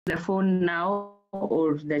the phone now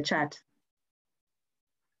or the chat?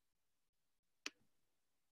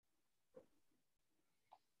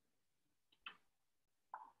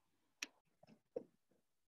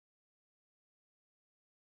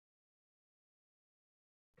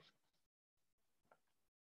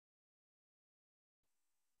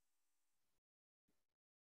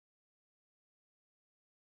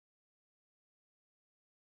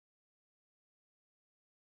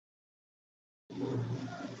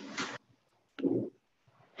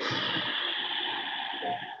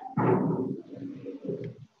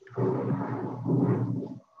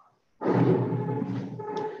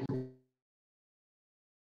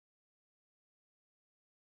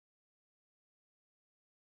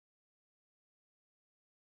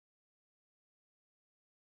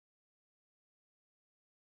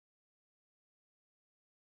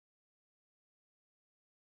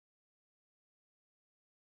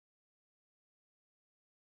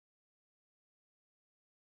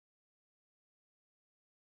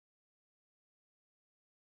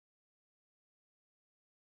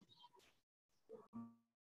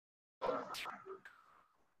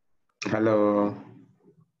 Hello.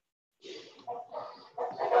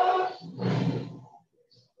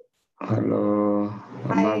 Hello.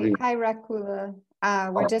 Hi, Rakula.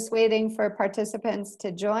 We're just waiting for participants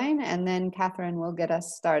to join, and then Catherine will get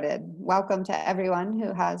us started. Welcome to everyone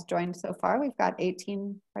who has joined so far. We've got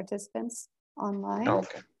 18 participants online.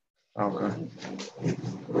 Okay. Okay.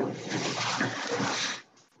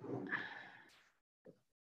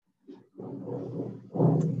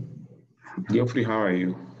 Geoffrey, how are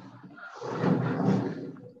you?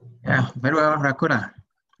 Yeah, very well, Rakula.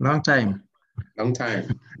 Long time. Long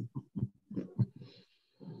time.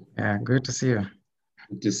 Yeah, good to see you.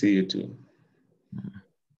 Good to see you too.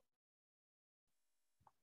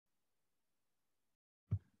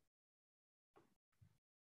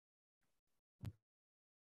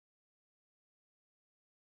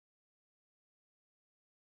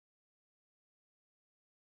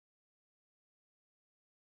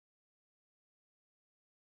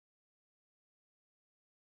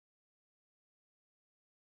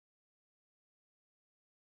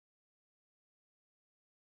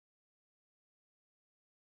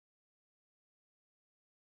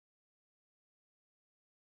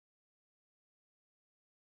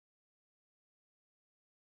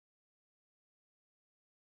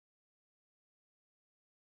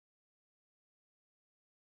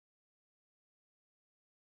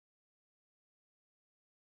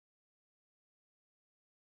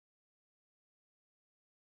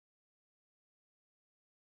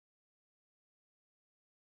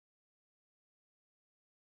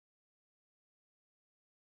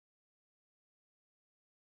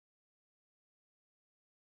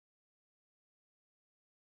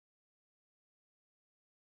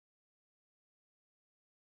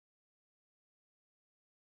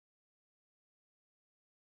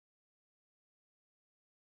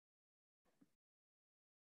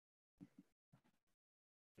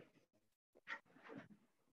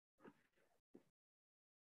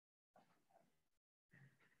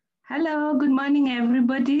 Hello, good morning,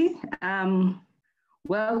 everybody.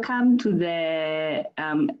 Welcome to the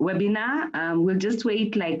webinar. We'll just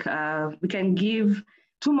wait we can give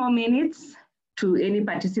 2 more minutes to any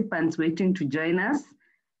participants waiting to join us,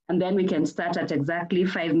 and then we can start at exactly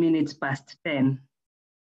 5 minutes past 10.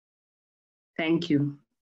 Thank you.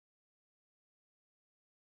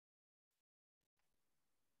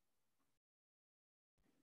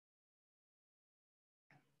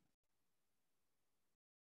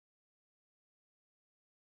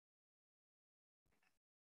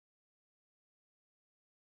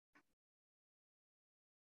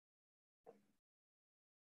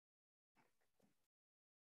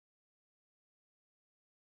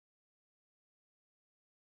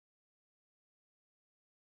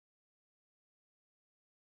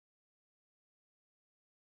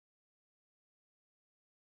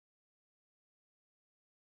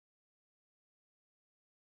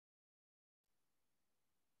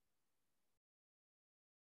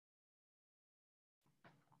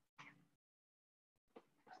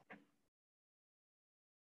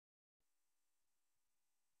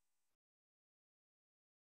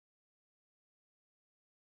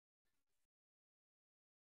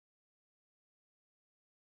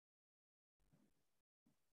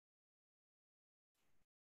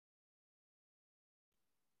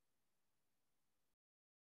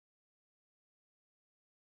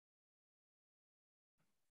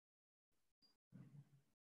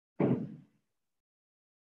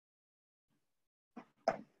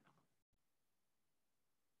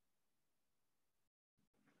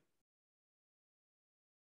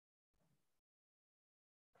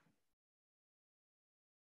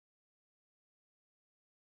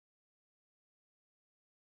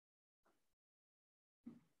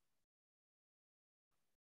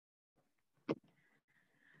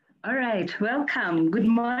 All right, welcome. Good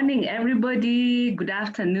morning, everybody. Good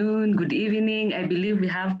afternoon, good evening. I believe we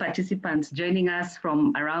have participants joining us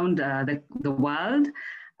from around the world.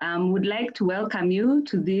 Would like to welcome you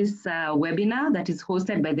to this webinar that is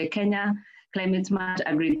hosted by the Kenya Climate Smart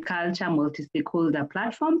Agriculture Multi-Stakeholder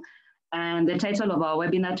Platform. And the title of our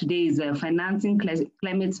webinar today is Financing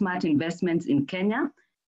Climate Smart Investments in Kenya.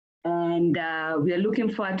 And we are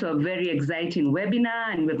looking forward to a very exciting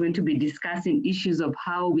webinar, and we're going to be discussing issues of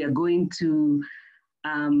how we are going to,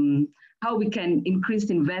 how we can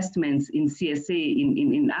increase investments in CSA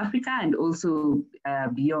in Africa and also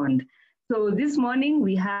beyond. So this morning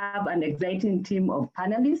we have an exciting team of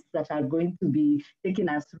panelists that are going to be taking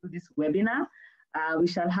us through this webinar. We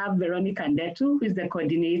shall have Veronica Ndetu, who is the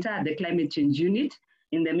coordinator at the Climate Change Unit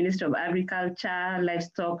in the Ministry of Agriculture,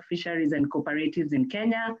 Livestock, Fisheries and Cooperatives in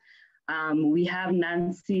Kenya. We have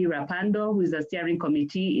Nancy Rapando, who is a steering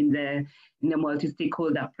committee in the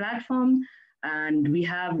multi-stakeholder platform. And we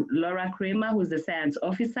have Laura Cramer, who is the science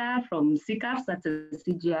officer from CCAFS, that's a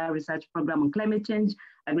CGI research program on climate change,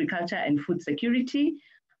 agriculture and food security.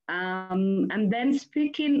 And then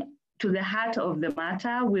speaking to the heart of the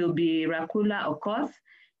matter will be Rakula Okoth.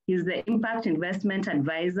 He's the impact investment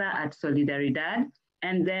advisor at Solidaridad.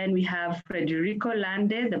 And then we have Federico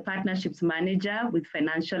Lande, the partnerships manager with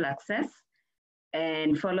financial access,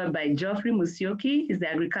 and followed by Geoffrey Musyoki, he's the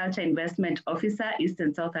agriculture investment officer, East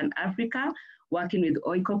and Southern Africa, working with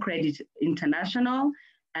Oikocredit International.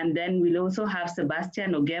 And then we'll also have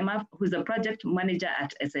Sebastian Oggema, who's the project manager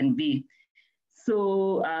at SNB.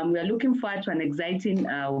 So we are looking forward to an exciting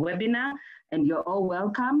webinar, and you're all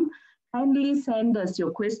welcome. Kindly send us your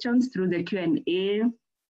questions through the Q&A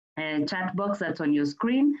and chat box that's on your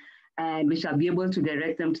screen, and we shall be able to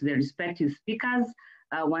direct them to the respective speakers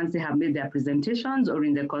once they have made their presentations or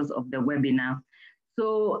in the course of the webinar.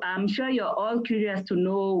 So I'm sure you're all curious to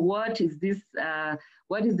know what is this,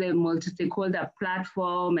 what is the multi-stakeholder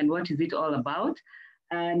platform and what is it all about?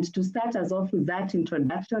 And to start us off with that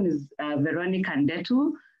introduction is Veronica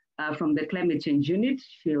Ndetu from the Climate Change Unit.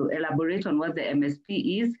 She'll elaborate on what the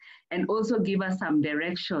MSP is and also give us some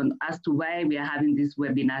direction as to why we are having this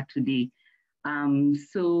webinar today. In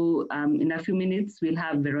a few minutes, we'll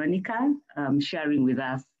have Veronica sharing with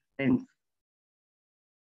us. Thanks.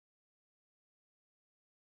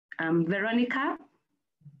 Veronica?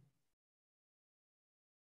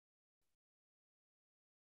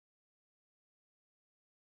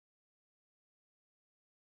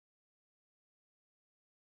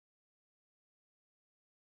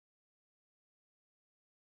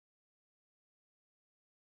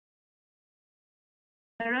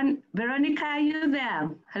 Veronica, are you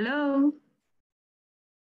there? Hello?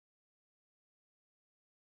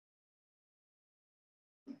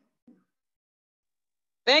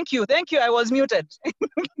 Thank you. I was muted.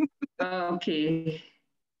 Okay.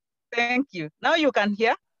 Thank you. Now you can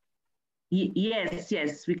hear?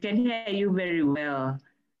 Yes, we can hear you very well.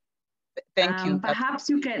 Thank you. Perhaps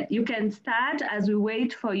you can start as we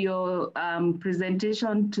wait for your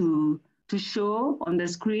presentation to show on the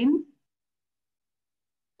screen.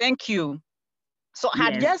 Thank you. So I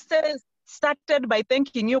had just started by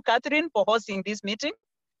thanking you, Catherine, for hosting this meeting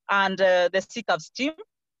and the CCAFS team,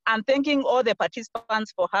 and thanking all the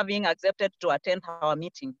participants for having accepted to attend our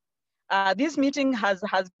meeting. This meeting has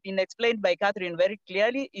been explained by Catherine very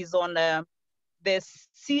clearly, is on the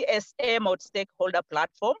CSA Multi-Stakeholder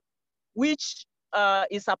platform, which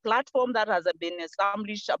is a platform that has been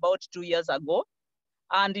established about 2 years ago.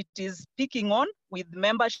 And it is picking on with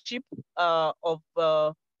membership of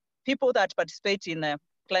people that participate in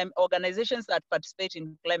organizations that participate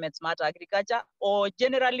in climate smart agriculture or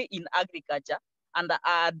generally in agriculture and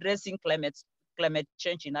are addressing climate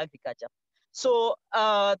change in agriculture. So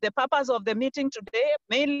the purpose of the meeting today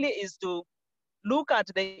mainly is to look at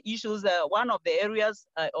the issues, one of the areas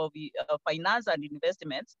of finance and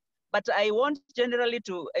investments, but I want generally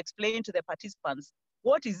to explain to the participants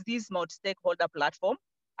what is this multi-stakeholder platform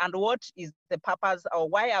and what is the purpose, or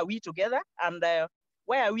why are we together, and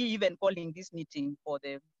why are we even calling this meeting for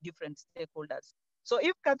the different stakeholders. So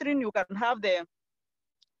if Catherine, you can have the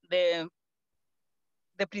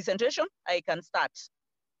presentation, I can start.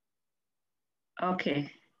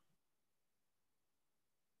 Okay.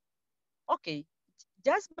 Okay,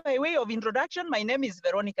 just by way of introduction, my name is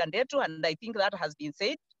Veronica Ndetu, and I think that has been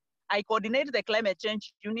said. I coordinate the climate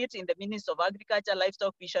change unit in the Ministry of Agriculture,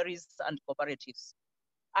 Livestock, Fisheries, and Cooperatives.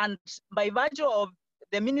 And by virtue of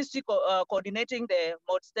the ministry coordinating the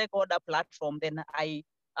multi-stakeholder platform, then I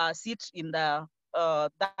sit in the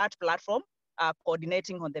that platform,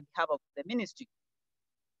 coordinating on the behalf of the ministry.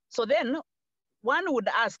 So then, one would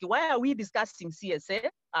ask, why are we discussing CSA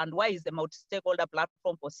and why is the multi-stakeholder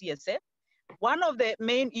platform for CSA? One of the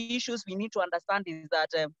main issues we need to understand is that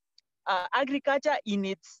agriculture in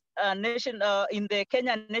its in the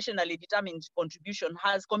Kenyan nationally determined contribution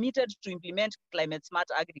has committed to implement climate smart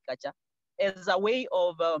agriculture as a way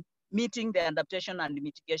of meeting the adaptation and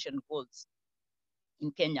mitigation goals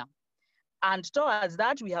in Kenya. And towards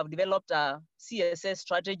that, we have developed a CSA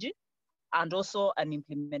strategy and also an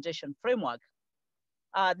implementation framework.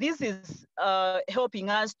 This is helping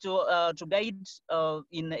us to guide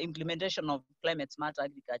in the implementation of climate smart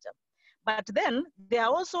agriculture. But then there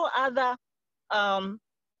are also other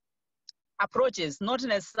approaches, not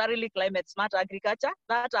necessarily climate smart agriculture,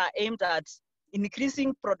 that are aimed at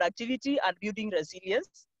increasing productivity and building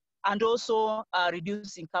resilience, and also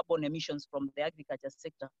reducing carbon emissions from the agriculture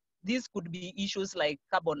sector. These could be issues like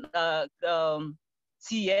carbon,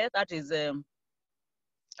 CA, that is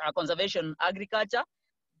conservation agriculture,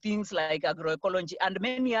 things like agroecology, and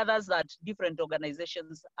many others that different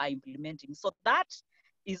organizations are implementing. So that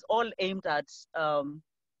is all aimed at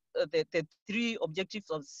the three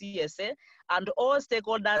objectives of CSA, and all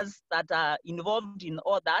stakeholders that are involved in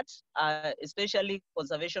all that, especially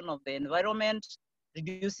conservation of the environment,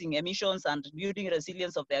 reducing emissions, and building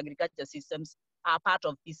resilience of the agriculture systems, are part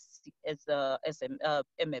of this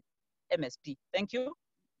MSP. Thank you.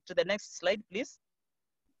 To the next slide, please.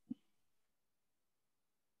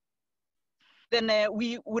 Then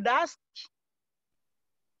we would ask,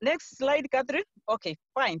 next slide, Catherine. Okay,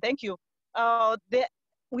 fine, thank you.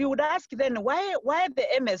 We would ask then, why the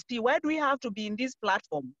MSP? Why do we have to be in this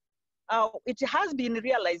platform? It has been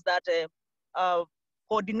realized that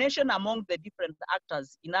coordination among the different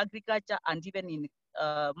actors in agriculture and even in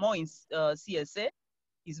more in CSA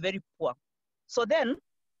is very poor. So then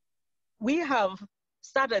we have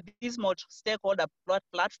started this multi-stakeholder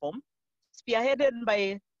platform, spearheaded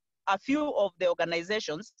by a few of the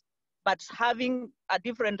organizations, but having a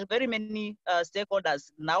different, very many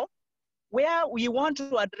stakeholders now, where we want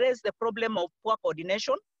to address the problem of poor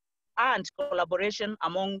coordination and collaboration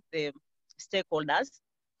among the stakeholders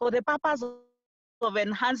for the purpose of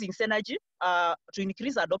enhancing synergy, to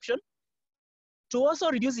increase adoption, to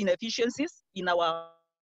also reduce inefficiencies in our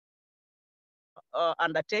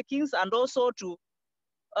undertakings, and also to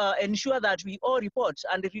ensure that we all report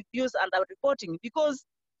and reduce under-reporting, because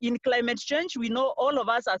in climate change, we know all of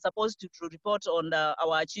us are supposed to report on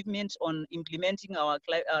our achievement on implementing our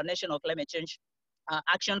national climate change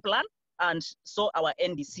action plan, and so our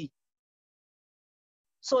NDC.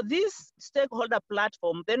 So this stakeholder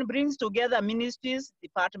platform then brings together ministries,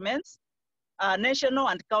 departments, national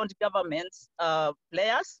and county governments,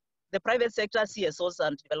 players, the private sector, CSOs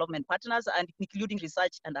and development partners, and including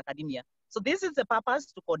research and academia. So this is the purpose,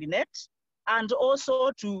 to coordinate and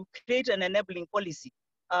also to create an enabling policy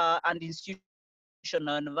and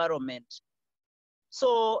institutional environment.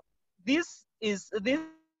 So this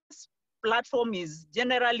platform is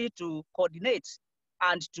generally to coordinate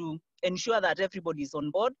and to ensure that everybody is on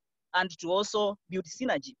board, and to also build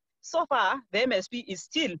synergy. So far, the MSP is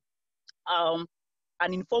still an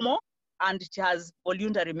informal, and it has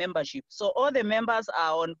voluntary membership. So all the members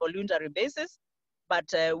are on voluntary basis, but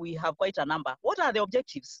we have quite a number. What are the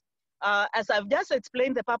objectives? As I've just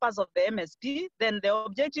explained the purpose of the MSP, then the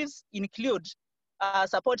objectives include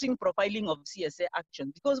supporting profiling of CSA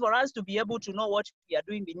action, because for us to be able to know what we are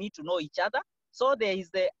doing, we need to know each other. So there is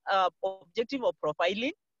the objective of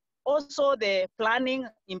profiling. Also the planning,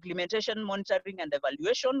 implementation, monitoring, and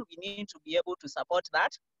evaluation. We need to be able to support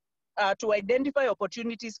that. To identify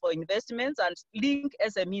opportunities for investments and link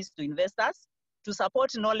SMEs to investors, to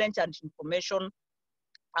support knowledge and information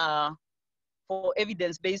for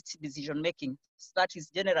evidence-based decision-making. So that is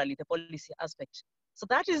generally the policy aspect. So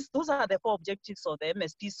those are the 4 objectives of the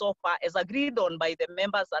MSP so far, as agreed on by the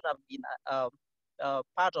members that have been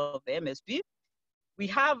part of the MSP. We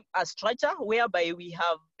have a structure whereby we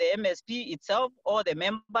have the MSP itself, or the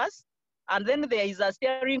members, and then there is a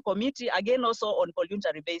steering committee, again also on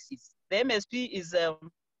voluntary basis. The MSP is, as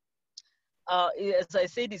I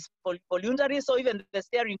said, is voluntary, so even the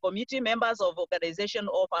steering committee, members of organization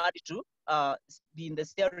offered to be in the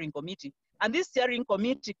steering committee. And this steering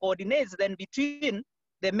committee coordinates then between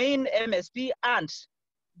the main MSP and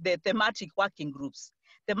the thematic working groups.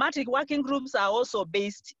 Thematic working groups are also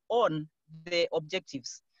based on the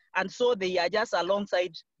objectives. And so they are just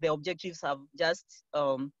alongside the objectives I've just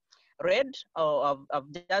read or I've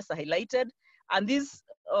just highlighted. And these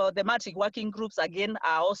thematic working groups, again,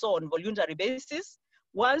 are also on voluntary basis.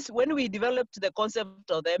 When we developed the concept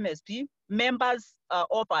of the MSP, members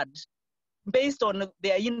offered based on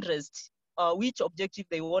their interest, which objective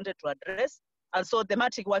they wanted to address. And so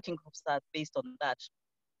thematic working groups are based on that.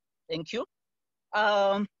 Thank you.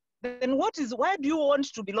 Then why do you want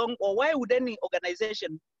to belong, or why would any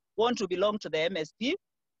organization want to belong to the MSP?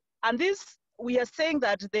 And this, we are saying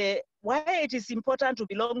that why it is important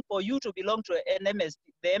for you to belong to an MSP,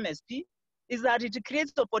 the MSP, is that it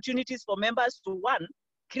creates opportunities for members to, one,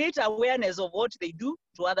 create awareness of what they do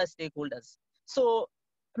to other stakeholders. So,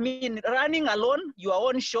 I mean, running alone, your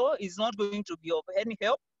own show is not going to be of any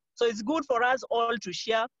help. So it's good for us all to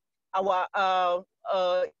share our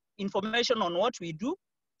information on what we do,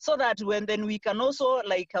 so that then we can also,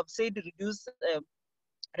 like I've said, reduce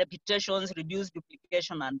reputations, reduce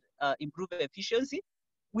duplication, and improve efficiency.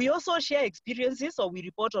 We also share experiences, or we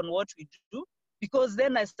report on what we do, because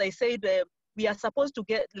then, as I said, we are supposed to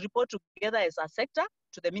report together as a sector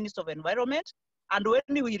to the Minister of Environment. And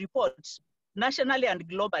when we report nationally and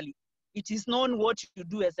globally, it is known what you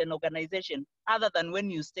do as an organization, other than when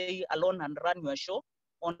you stay alone and run your show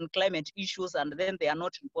on climate issues, and then they are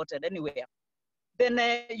not reported anywhere. Then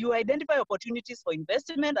you identify opportunities for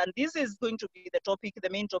investment, and this is going to be the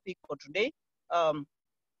main topic for today.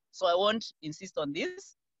 So I won't insist on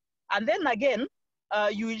this. And then again,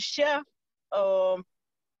 you will share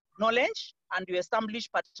knowledge, and you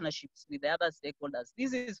establish partnerships with the other stakeholders.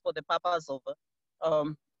 This is for the purpose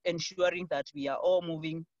of ensuring that we are all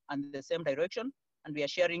moving in the same direction, and we are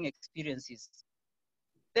sharing experiences.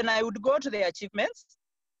 Then I would go to the achievements.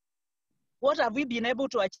 What have we been able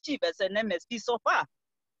to achieve as an MSP so far?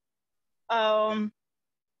 Our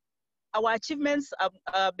achievements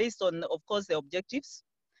are based on, of course, the objectives.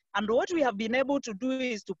 And what we have been able to do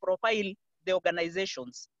is to profile the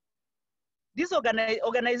organizations. These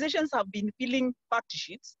organizations have been filling fact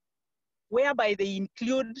sheets, whereby they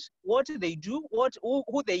include what they do,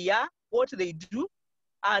 who they are, what they do,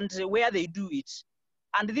 and where they do it.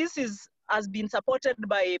 And this has been supported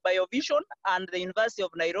by BioVision and the University of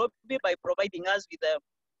Nairobi by providing us with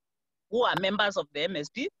who are members of the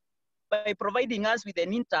MSP, by providing us with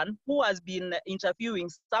an intern who has been interviewing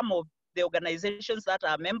some of the organizations that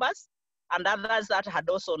are members and others that had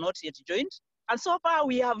also not yet joined. And so far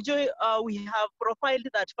we have profiled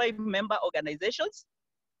that 5 member organizations,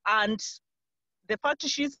 and the fact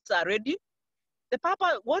sheets are ready.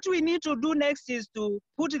 What we need to do next is to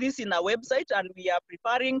put this in our website, and we are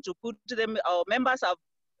preparing to put them. Our members have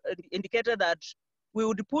indicated that we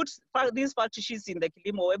would put these fact sheets in the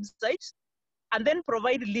Kilimo website, and then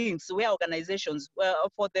provide links where organizations,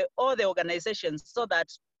 for all the organizations, so that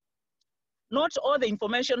not all the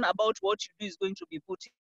information about what you do is going to be put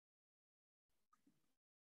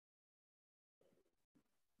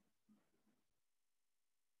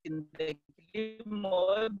in the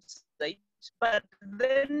Kilimo website, but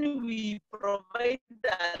then we provide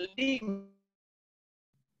a link.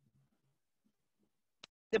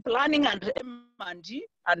 The planning and M&G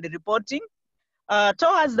and the reporting.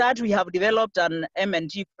 Towards that, we have developed an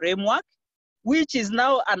M&G framework, which is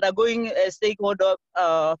now undergoing a stakeholder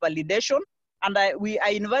validation. And I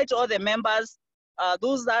invite all the members,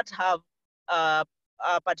 those that have are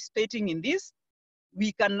participating in this.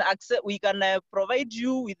 We can provide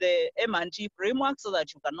you with the M&G framework so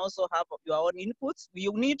that you can also have your own inputs.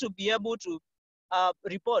 You need to be able to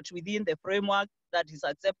report within the framework that is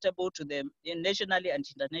acceptable to them nationally and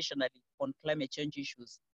internationally on climate change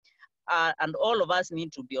issues. And all of us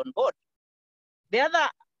need to be on board. The other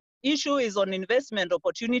issue is on investment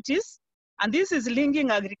opportunities. And this is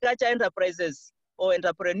linking agriculture enterprises or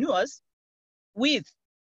entrepreneurs with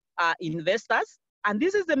investors. And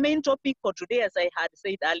this is the main topic for today, as I had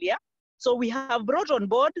said earlier. So we have brought on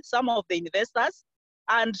board some of the investors,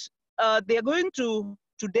 and they're going to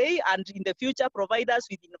today and in the future provide us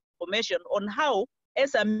with information on how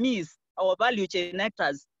SMEs, our value chain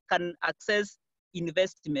actors, can access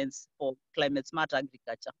investments for climate smart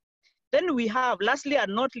agriculture. Then we have, lastly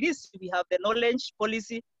and not least, we have the knowledge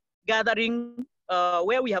policy gathering,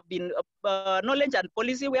 where we have been, knowledge and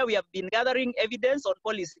policy, where we have been gathering evidence on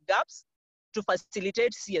policy gaps to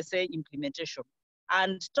facilitate CSA implementation.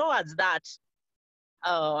 And towards that,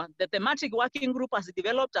 the thematic working group has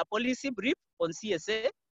developed a policy brief on CSA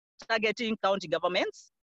targeting county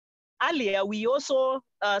governments. Earlier, we also,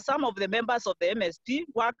 some of the members of the MSP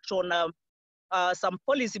worked on some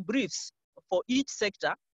policy briefs for each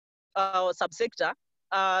sector, subsector,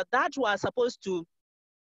 that were supposed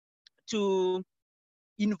to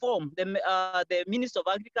inform the Minister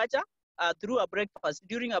of Agriculture through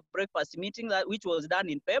during a breakfast meeting which was done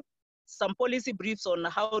in Feb. Some policy briefs on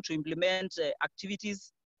how to implement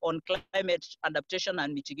activities on climate adaptation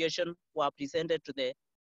and mitigation were presented to the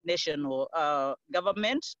national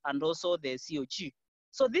government and also the COG.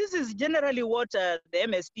 So this is generally what the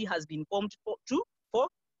MSP has been formed for.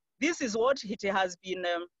 This is what it has been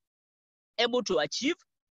able to achieve.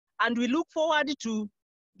 And we look forward to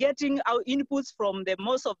getting our inputs from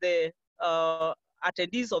most of the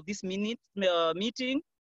attendees of this meeting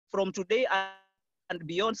from today and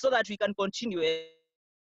beyond, so that we can continue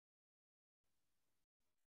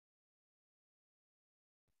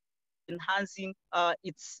enhancing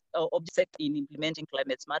its objective in implementing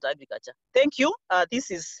climate smart agriculture. Thank you.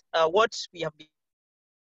 This is what we have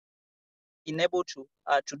been able to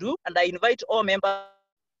do, and I invite all members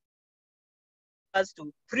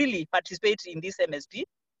to freely participate in this MSP,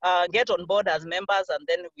 get on board as members, and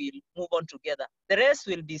then we'll move on together. The rest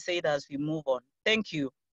will be said as we move on. Thank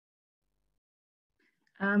you.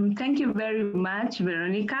 Thank you very much,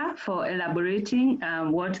 Veronica, for elaborating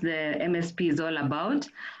what the MSP is all about.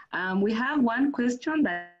 We have one question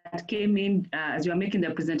that came in as you are making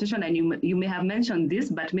the presentation, and you may have mentioned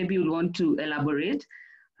this, but maybe you'll want to elaborate.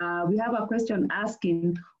 We have a question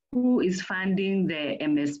asking, who is funding the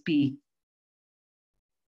MSP?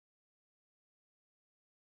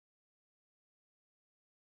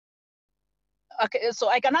 Okay, so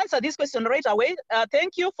I can answer this question right away.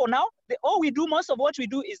 Thank you for now. Most of what we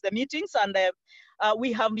do is the meetings, and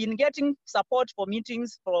we have been getting support for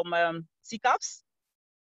meetings from CCAFS.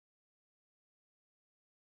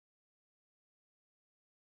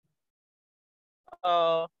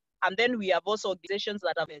 And then we have also organizations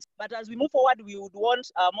that have, but as we move forward, we would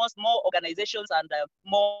want more organizations and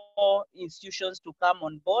more institutions to come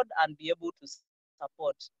on board and be able to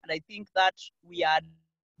support. And I think that we are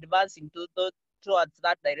advancing towards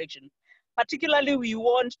that direction. Particularly, we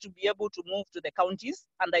want to be able to move to the counties,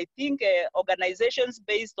 and I think organizations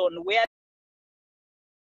based on where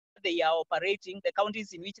they are operating, the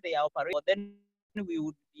counties in which they are operating, then we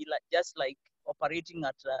would be just like operating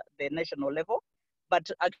at the national level, but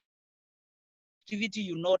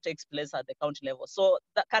activity takes place at the county level. So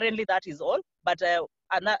currently that is all, but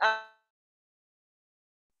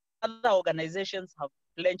other organizations have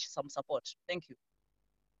pledged some support. Thank you.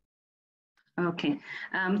 Okay,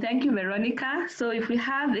 thank you, Veronica. So if we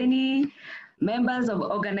have any members of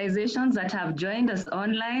organizations that have joined us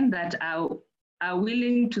online that are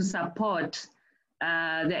willing to support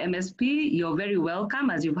the MSP, you're very welcome,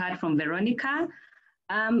 as you've heard from Veronica.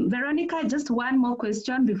 Veronica, just one more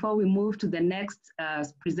question before we move to the next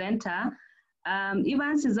presenter.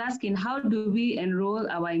 Evans is asking, how do we enroll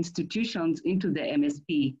our institutions into the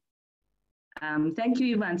MSP? Thank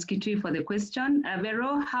you, Evans Kitui, for the question.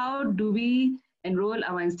 Vero, how do we enroll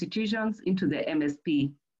our institutions into the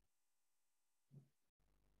MSP?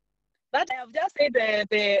 That I have just said,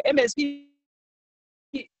 the MSP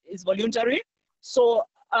is voluntary. So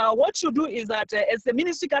what you do is that as the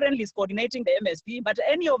ministry currently is coordinating the MSP, but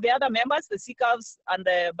any of the other members, the CCAFS and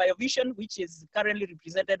the BioVision, which is currently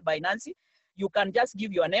represented by Nancy, you can just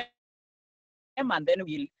give your name and then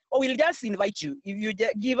we'll just invite you. If you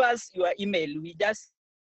give us your email, we just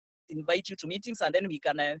invite you to meetings, and then we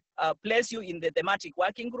can place you in the thematic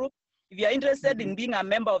working group. If you are interested in being a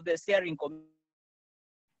member of the steering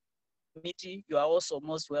committee, you are also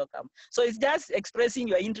most welcome. So it's just expressing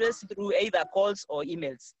your interest through either calls or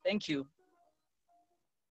emails. Thank you.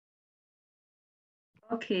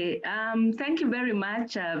 Okay, thank you very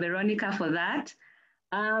much, Veronica, for that.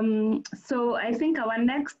 So I think our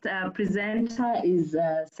next presenter is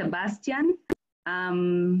Sebastian.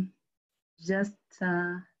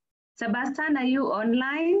 Sebastian, are you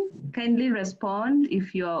online? Kindly respond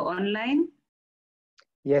if you're online.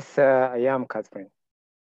 Yes, I am, Catherine.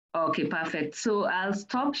 Okay, perfect. So I'll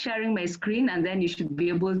stop sharing my screen, and then you should be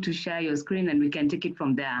able to share your screen, and we can take it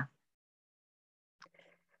from there.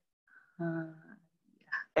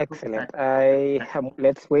 Excellent.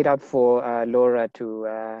 Let's wait out for Laura to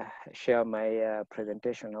share my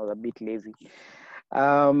presentation. I was a bit lazy.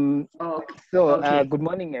 Good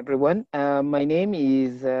morning, everyone. My name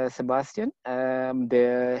is Sebastian. I'm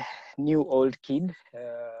the new old kid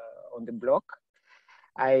on the block.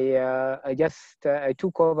 I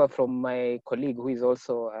took over from my colleague who is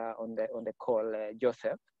also on the call,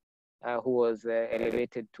 Joseph, who was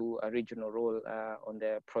elevated to a regional role on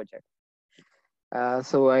the project.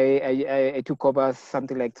 So I took over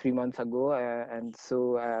something like 3 months ago, and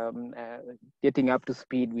so getting up to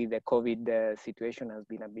speed with the COVID situation has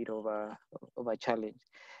been a bit of a challenge.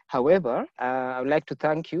 However, I would like to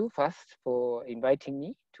thank you first for inviting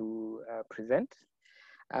me to present.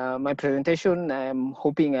 My presentation, I'm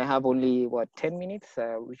hoping I have only, 10 minutes,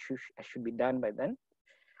 which I should be done by then.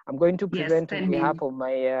 I'm going to present on behalf of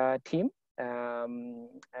my team,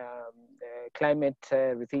 climate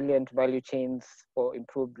resilient value chains for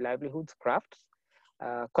improved livelihoods, crafts.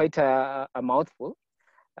 quite a mouthful,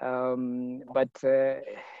 but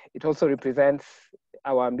it also represents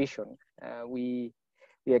our ambition. We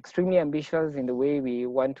are extremely ambitious in the way we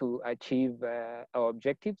want to achieve our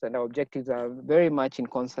objectives, and our objectives are very much in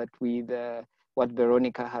concert with what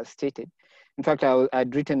Veronica has stated. In fact,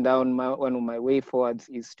 I'd written down one of my way forwards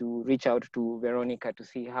is to reach out to Veronica to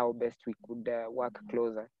see how best we could work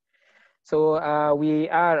closer. So we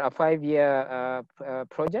are a 5-year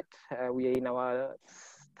project. We are in our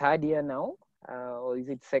 3rd year now, or is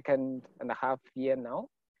it 2.5 year now?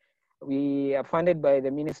 We are funded by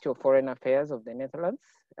the Ministry of Foreign Affairs of the Netherlands.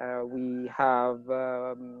 We have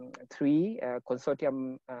 3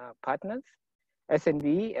 consortium partners.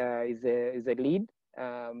 SNV is a lead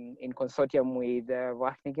in consortium with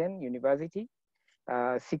Wageningen University,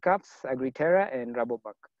 CCAFS, Agriterra, and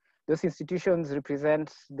Rabobank. Those institutions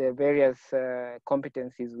represent the various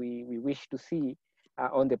competencies we wish to see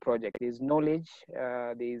on the project. There's knowledge,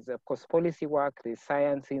 there's of course policy work, there's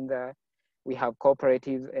science in there, we have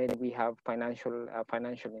cooperatives, and we have financial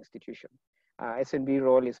institutions. SNB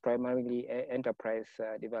role is primarily enterprise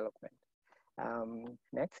development.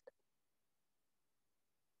 Next.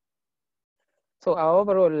 So our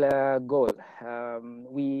overall goal,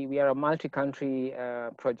 we are a multi-country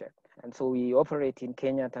project. And so we operate in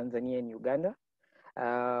Kenya, Tanzania, and Uganda.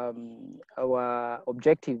 Our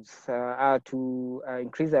objectives are to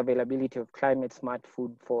increase the availability of climate smart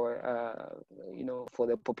food for, for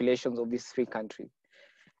the populations of these 3 countries.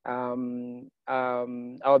 Our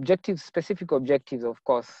objectives, specific objectives, of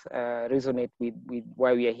course, resonate with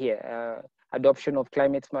why we are here. Adoption of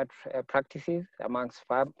climate smart practices amongst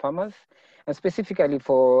farmers, and specifically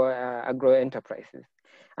for agro enterprises.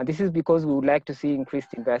 And this is because we would like to see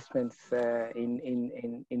increased investments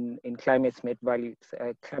in climate smart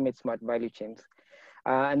value chains.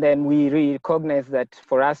 And then we recognize that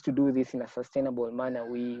for us to do this in a sustainable manner,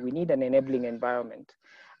 we need an enabling environment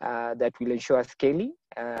that will ensure scaling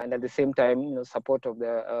and at the same time, support of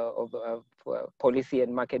the policy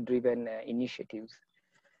and market-driven initiatives.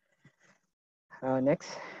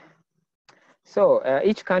 Next. So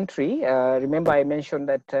each country, remember I mentioned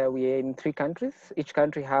that we are in 3 countries. Each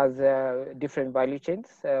country has different value chains,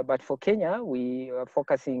 but for Kenya, we are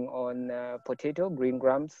focusing on potato, green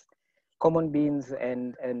grams, common beans,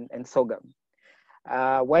 and sorghum.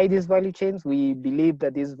 Why these value chains? We believe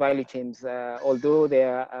that these value chains, although they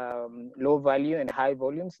are low value and high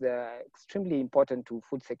volumes, they are extremely important to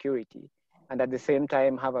food security, and at the same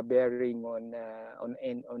time have a bearing on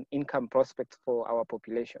income prospects for our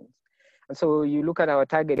populations. And so you look at our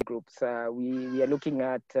target groups, we are looking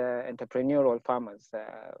at entrepreneurial farmers.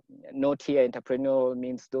 Note here, entrepreneurial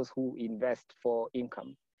means those who invest for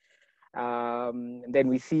income. Then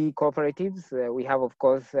we see cooperatives. We have, of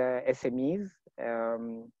course, SMEs.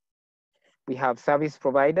 We have service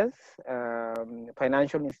providers,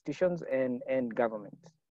 financial institutions, and government.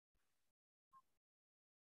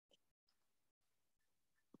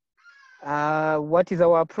 What is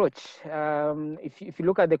our approach? If you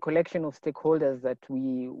look at the collection of stakeholders that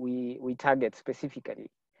we target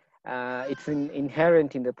specifically, it's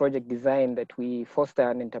inherent in the project design that we foster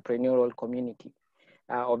an entrepreneurial community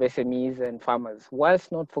of SMEs and farmers,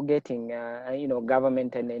 whilst not forgetting,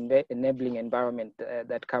 government and enabling environment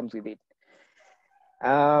that comes with it.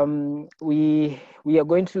 We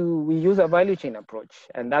use a value chain approach,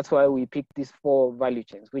 and that's why we picked these 4 value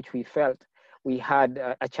chains, which we felt we had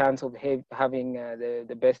a chance of having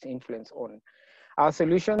the best influence on. Our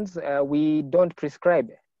solutions, we don't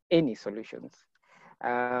prescribe any solutions.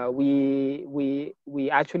 We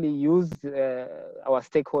actually use our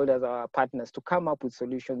stakeholders, our partners, to come up with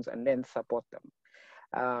solutions and then support them.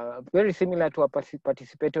 Very similar to a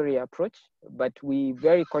participatory approach, but we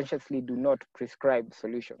very consciously do not prescribe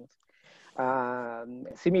solutions.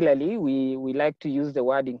 Similarly, we like to use the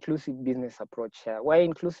word inclusive business approach. Why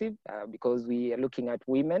inclusive? Because we are looking at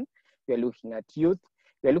women, we are looking at youth,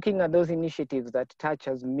 we are looking at those initiatives that touch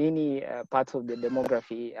as many parts of the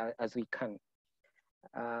demography as we can.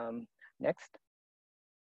 Next.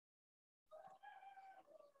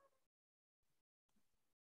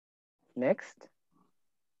 Next.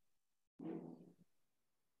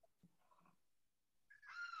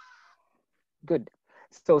 Good.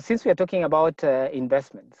 So since we are talking about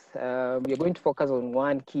investments, we are going to focus on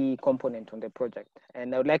one key component on the project.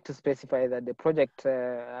 And I would like to specify that the project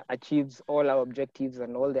achieves all our objectives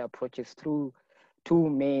and all the approaches through 2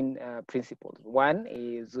 main principles. One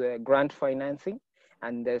is grant financing,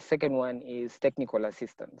 and the second one is technical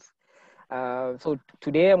assistance. So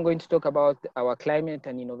today I'm going to talk about our Climate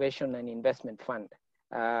and Innovation and Investment Fund,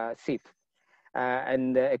 CIF.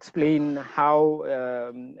 and explain how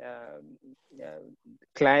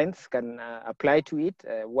clients can apply to it,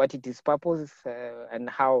 what it is purpose, and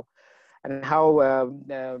how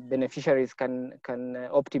beneficiaries can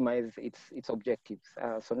optimize its objectives.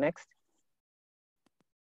 So next.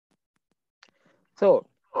 So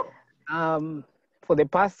for the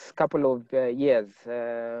past couple of years,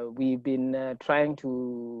 we've been trying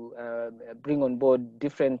to bring on board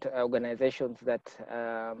different organizations that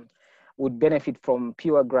would benefit from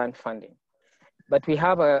pure grant funding. But we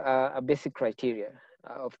have a basic criteria.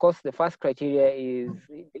 Of course, the first criteria is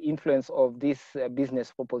the influence of this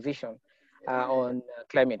business proposition on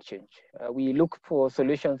climate change. We look for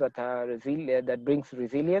solutions that are resilient, that brings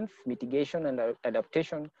resilience, mitigation, and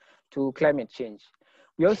adaptation to climate change.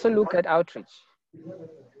 We also look at outreach.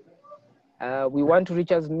 We want to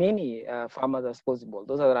reach as many farmers as possible.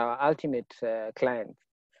 Those are our ultimate clients.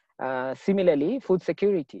 Similarly, food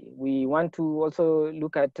security. We want to also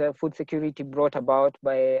look at food security brought about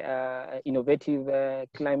by innovative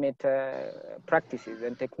climate practices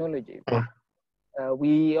and technologies.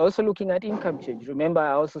 We also looking at income change. Remember,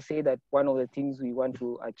 I also say that one of the things we want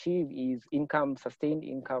to achieve is sustained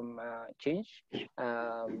income change.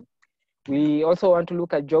 We also want to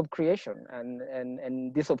look at job creation,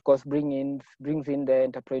 and this, of course, brings in the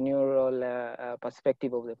entrepreneurial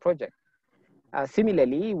perspective of the project.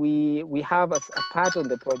 Similarly, we have a part on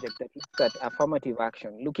the project that looks at affirmative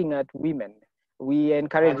action, looking at women. We are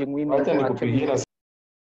encouraging women to actually...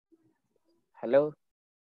 Hello?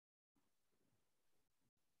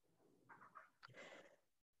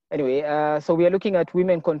 Anyway, so we are looking at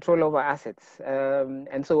women control over assets.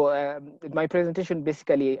 And so my presentation,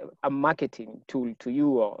 basically a marketing tool to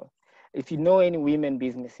you all. If you know any women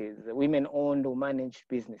businesses, women-owned or managed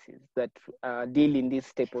businesses that deal in these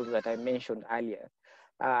staples that I mentioned earlier,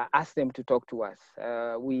 ask them to talk to us.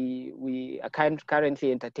 We are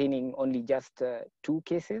currently entertaining only just 2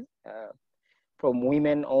 cases from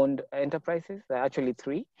women-owned enterprises, actually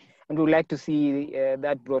 3. And we'd like to see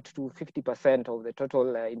that brought to 50% of the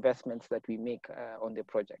total investments that we make on the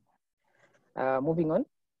project. Moving on.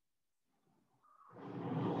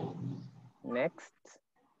 Next.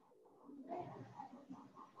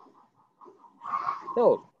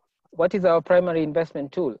 So, what is our primary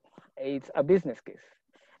investment tool? It's a business case.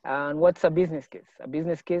 And what's a business case? A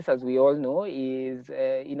business case, as we all know, is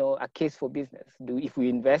a case for business. If we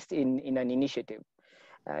invest in an initiative,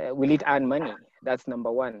 will it earn money? That's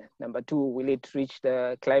number 1. Number 2, will it reach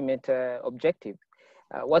the climate objective?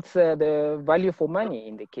 What's the value for money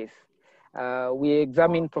in the case? We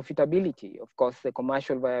examine profitability, of course, the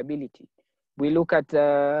commercial viability. We look at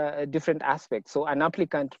different aspects. So an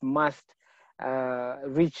applicant must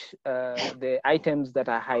reach the items that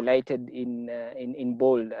are highlighted in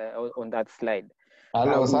bold on that slide.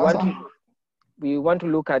 We want to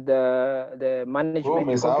look at the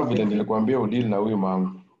management.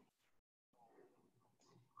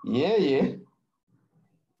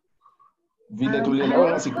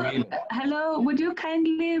 Hello, would you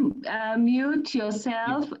kindly mute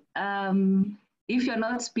yourself if you're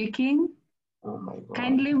not speaking? Oh my God.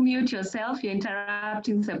 Kindly mute yourself, you're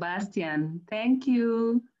interrupting Sebastian. Thank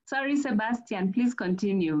you. Sorry, Sebastian, please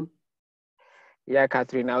continue. Yeah,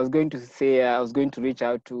 Catherine, I was going to say, I was going to reach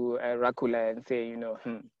out to Rakula and say,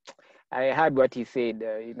 I heard what he said,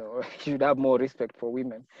 he should have more respect for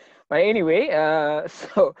women. But anyway,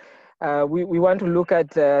 we want to look at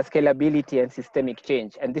scalability and systemic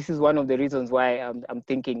change. And this is one of the reasons why I'm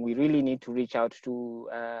thinking we really need to reach out to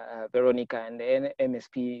Veronica and the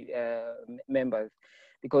MSP members,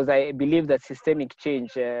 because I believe that systemic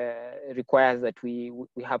change requires that we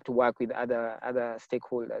have to work with other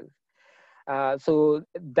stakeholders. So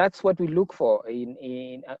that's what we look for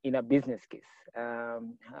in a business case.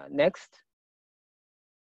 Next.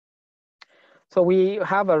 So we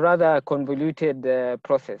have a rather convoluted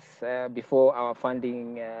process before our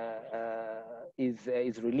funding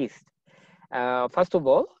is released. First of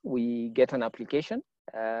all, we get an application.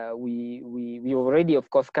 We already, of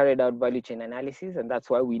course, carried out value chain analysis, and that's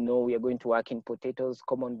why we know we are going to work in potatoes,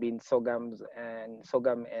 common beans, sorghum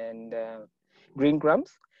and green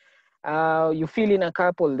grams.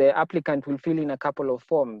 The applicant will fill in a couple of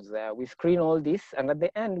forms. We screen all this, and at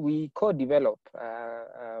the end, we co-develop.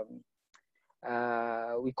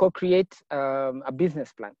 We co-create a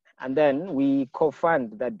business plan, and then we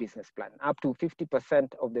co-fund that business plan up to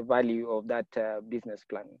 50% of the value of that business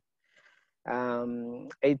plan.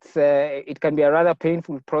 It can be a rather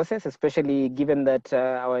painful process, especially given that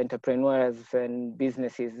our entrepreneurs and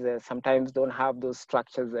businesses sometimes don't have those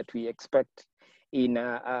structures that we expect in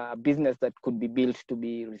a business that could be built to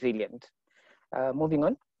be resilient. Moving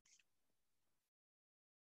on.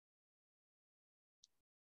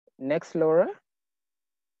 Next, Laura.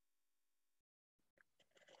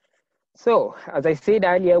 So, as I said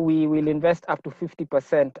earlier, we will invest up to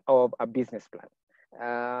 50% of a business plan.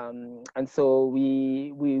 And so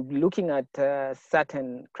we're looking at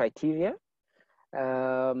certain criteria.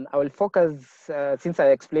 I will focus, since I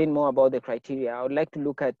explained more about the criteria, I would like to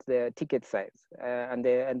look at the ticket size and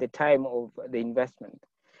the time of the investment.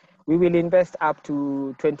 We will invest up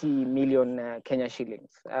to 20 million Kenya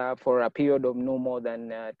shillings for a period of no more than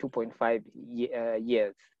 2.5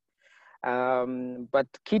 years. But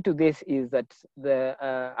key to this is that the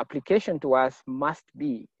application to us must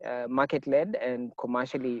be market-led and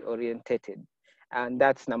commercially orientated. And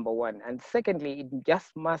that's number one. And secondly, it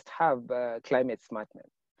just must have climate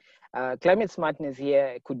smartness. Climate smartness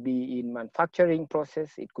here could be in manufacturing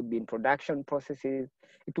process, it could be in production processes,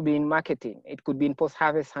 it could be in marketing, it could be in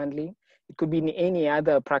post-harvest handling, it could be in any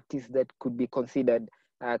other practice that could be considered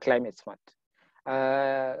climate smart.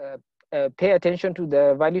 Pay attention to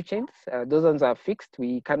the value chains. Those ones are fixed.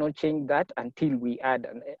 We cannot change that until we add,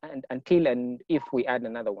 until and if we add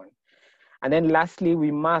another one. And then lastly, we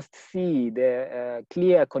must see the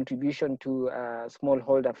clear contribution to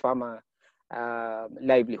smallholder farmer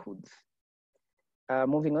livelihoods.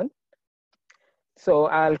 Moving on. So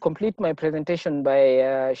I'll complete my presentation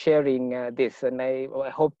by sharing this, and I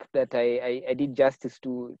hope that I did justice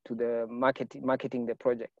to the marketing the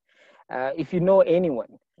project. If you know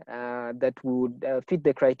anyone that would fit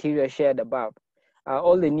the criteria shared above,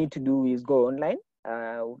 all they need to do is go online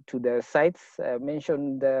to the sites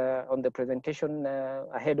mentioned on the presentation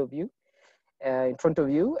ahead of you, in front of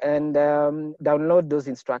you, and download those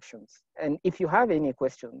instructions. And if you have any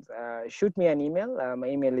questions, shoot me an email. My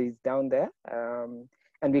email is down there,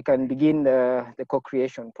 and we can begin the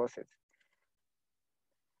co-creation process.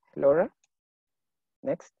 Laura,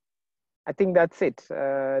 next. I think that's it.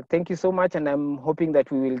 Thank you so much, and I'm hoping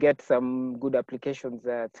that we will get some good applications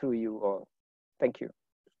through you all. Thank you.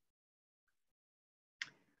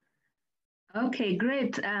 Okay,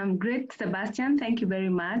 great. Great, Sebastian. Thank you very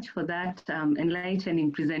much for that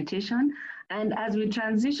enlightening presentation. And as we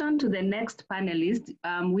transition to the next panelist,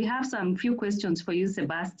 we have some few questions for you,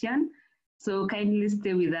 Sebastian. So kindly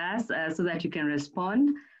stay with us so that you can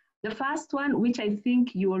respond. The first one, which I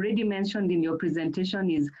think you already mentioned in your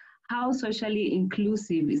presentation, is how socially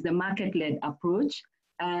inclusive is the market-led approach?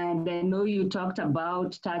 And I know you talked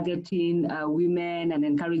about targeting women and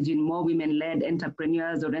encouraging more women-led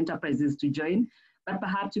entrepreneurs or enterprises to join, but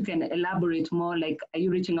perhaps you can elaborate more, like, are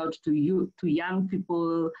you reaching out to young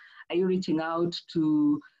people? Are you reaching out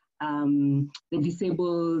to the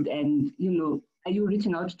disabled? And, you know, are you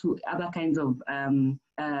reaching out to other kinds of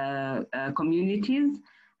communities?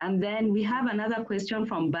 And then we have another question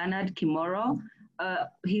from Bernard Kimoro.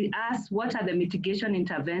 He asks, what are the mitigation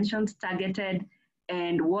interventions targeted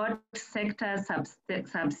and what sectors,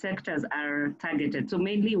 subsectors are targeted? So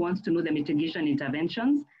mainly he wants to know the mitigation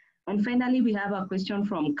interventions. And finally, we have a question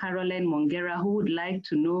from Caroline Mongera, who would like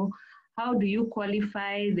to know, how do you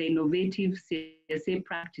qualify the innovative CSA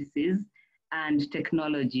practices and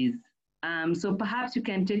technologies? So perhaps you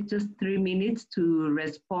can take just 3 minutes to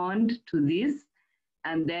respond to this,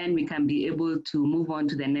 and then we can be able to move on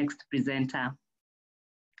to the next presenter.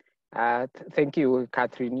 Thank you,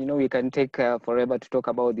 Catherine. You know, we can take forever to talk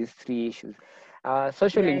about these 3 issues.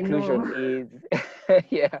 Social inclusion is,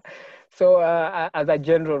 yeah. So as a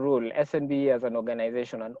general rule, SNB as an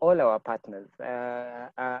organization and all our partners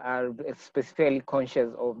are specifically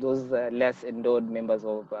conscious of those less endowed members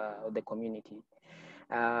of the community.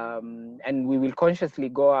 And we will consciously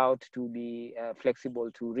go out to be flexible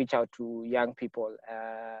to reach out to young people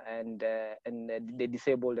and the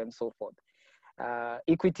disabled and so forth.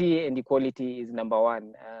 Equity and equality is number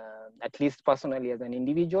 1, at least personally as an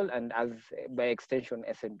individual and as by extension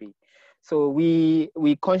SNB. So we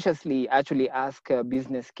consciously actually ask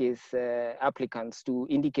business case applicants to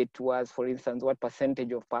indicate to us, for instance, what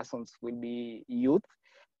percentage of persons will be youth,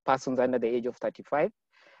 persons under the age of 35.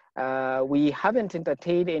 We haven't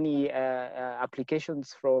entertained any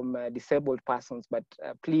applications from disabled persons, but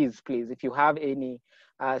please, if you have any,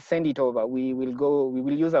 send it over. We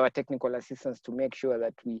will use our technical assistance to make sure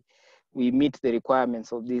that we meet the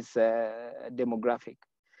requirements of this demographic.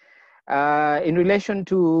 In relation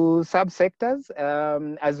to subsectors,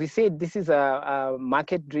 as we said, this is a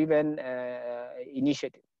market-driven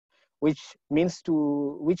initiative, which means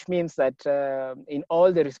that in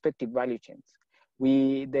all the respective value chains,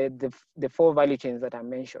 the 4 value chains that I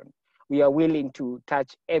mentioned, we are willing to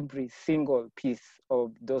touch every single piece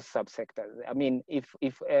of those subsectors. I mean,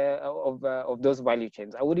 of those value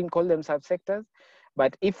chains, I wouldn't call them subsectors,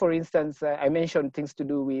 but if, for instance, I mentioned things to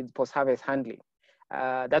do with post-harvest handling,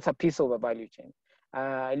 That's a piece of a value chain.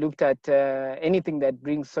 I looked at anything that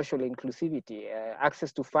brings social inclusivity,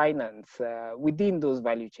 access to finance within those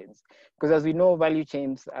value chains. Because as we know, value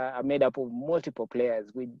chains are made up of multiple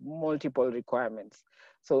players with multiple requirements.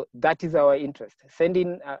 So that is our interest. Send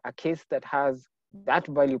in a case that has that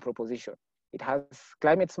value proposition. It has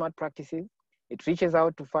climate smart practices, it reaches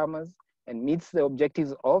out to farmers and meets the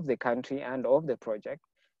objectives of the country and of the project.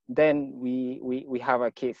 Then we have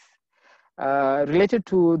a case. Related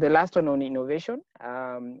to the last one on innovation,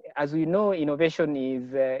 as we know, innovation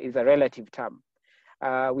is a relative term.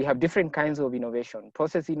 We have different kinds of innovation: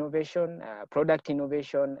 process innovation, product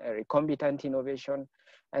innovation, recombinant innovation,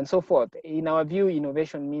 and so forth. In our view,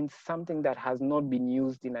 innovation means something that has not been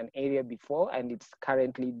used in an area before and it's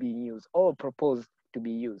currently being used or proposed to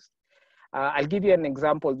be used. I'll give you an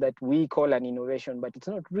example that we call an innovation, but it's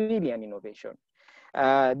not really an innovation.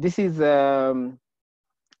 This is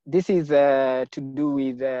to do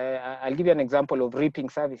with, I'll give you an example of reaping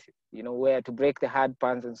services, you know, where to break the hard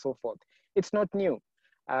pans and so forth. It's not new.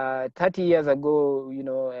 30 years ago, you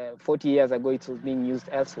know, 40 years ago, it was being used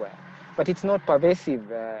elsewhere, but it's not pervasive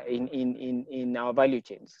in our value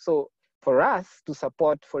chains. So for us to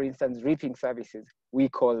support, for instance, reaping services, we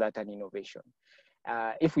call that an innovation.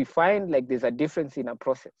 If we find like there's a difference in a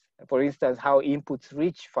process, for instance, how inputs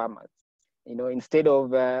reach farmers, you know, instead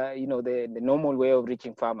of, you know, the normal way of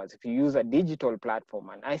reaching farmers, if you use a digital platform,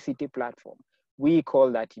 an ICT platform, we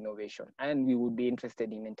call that innovation, and we would be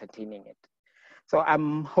interested in entertaining it. So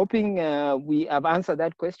I'm hoping we have answered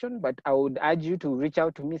that question, but I would urge you to reach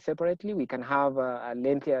out to me separately. We can have a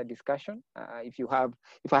lengthier discussion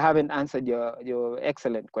if I haven't answered your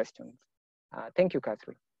excellent questions. Thank you,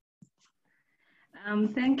 Catherine.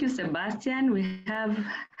 Thank you, Sebastian. We have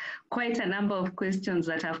quite a number of questions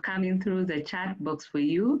that have come in through the chat box for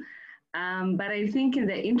you. But I think in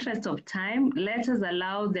the interest of time, let us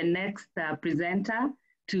allow the next presenter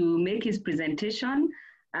to make his presentation.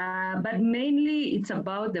 But mainly it's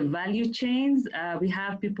about the value chains. We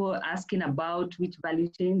have people asking about which value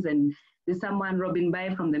chains, and there's someone, Robin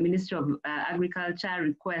Bai from the Ministry of Agriculture,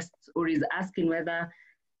 requests or is asking whether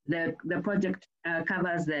the project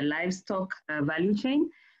covers the livestock value chain.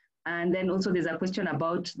 And then also there's a question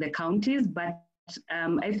about the counties, but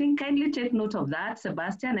I think kindly take note of that,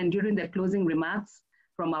 Sebastian, and during the closing remarks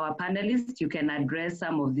from our panelists, you can address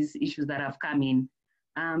some of these issues that have come in.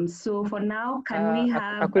 So for now, can we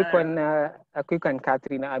have a quick one,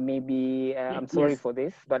 Catherine? I may be, I'm sorry for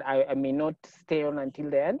this, but I may not stay on until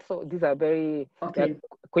the end. So these are very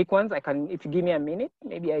quick ones. I can, if you give me a minute,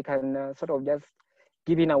 maybe I can sort of just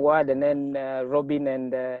give in a word, and then Robin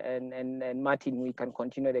and Martin, we can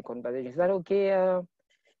continue the conversation. Is that okay,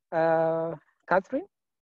 Catherine?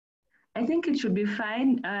 I think it should be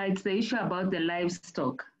fine. It's the issue about the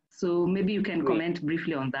livestock. So maybe you can comment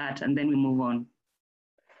briefly on that, and then we move on.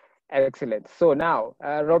 Excellent. So now,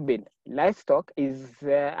 Robin, livestock is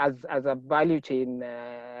as a value chain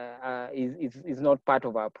is not part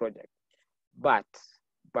of our project, but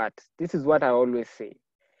this is what I always say.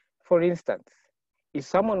 For instance, if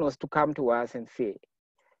someone was to come to us and say,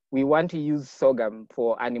 we want to use sorghum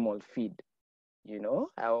for animal feed, you know,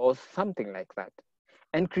 or something like that,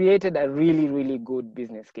 and created a really, really good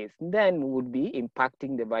business case, then we would be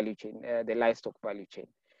impacting the value chain, the livestock value chain.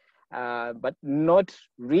 But not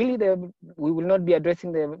really, we will not be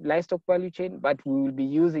addressing the livestock value chain, but we will be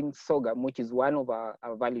using sorghum, which is one of our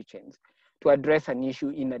value chains, to address an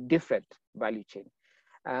issue in a different value chain.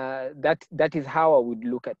 That is how I would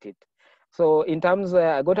look at it. So in terms,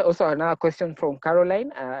 I got also another question from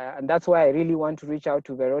Caroline, and that's why I really want to reach out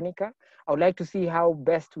to Veronica. I would like to see how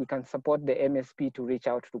best we can support the MSP to reach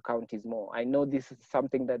out to counties more. I know this is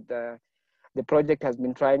something that the project has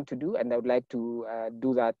been trying to do, and I would like to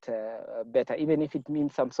do that better, even if it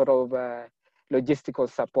means some sort of logistical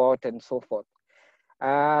support and so forth.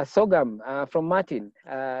 Sorghum, from Martin,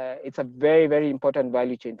 it's a very, very important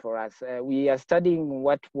value chain for us. We are studying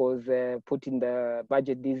what was put in the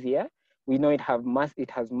budget this year. We know it has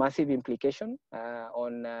massive implication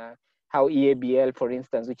on how EABL, for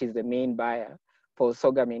instance, which is the main buyer for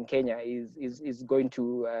sorghum in Kenya, is going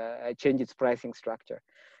to change its pricing structure.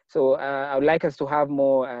 So I would like us to have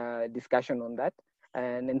more discussion on that.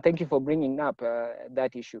 And thank you for bringing up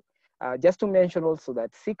that issue. Just to mention also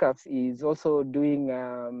that CCAFS is also doing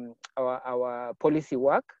our policy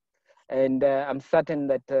work. And I'm certain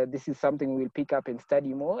that this is something we'll pick up and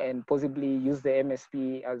study more, and possibly use the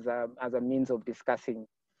MSP as a means of discussing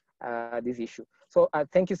this issue. So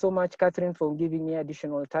thank you so much, Catherine, for giving me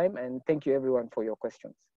additional time, and thank you everyone for your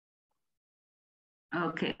questions.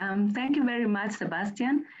 Okay, thank you very much,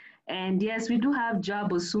 Sebastian. And yes, we do have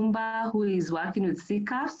Job Osumba, who is working with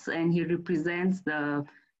CCAFS, and he represents the,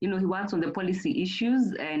 he works on the policy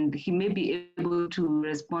issues, and he may be able to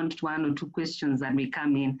respond to 1 or 2 questions that may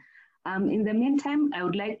come in. In the meantime, I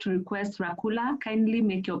would like to request Rakula, kindly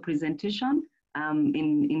make your presentation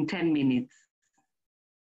in 10 minutes.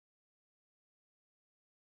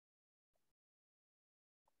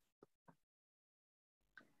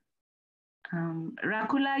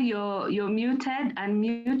 Rakula, you're muted.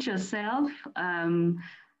 Unmute yourself.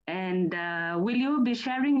 And will you be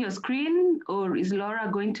sharing your screen, or is Laura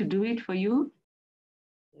going to do it for you?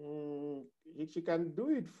 She can do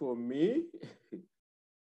it for me.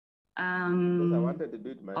 Because I wanted to do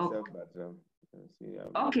it myself, okay. But see,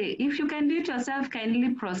 okay, if you can do it yourself, kindly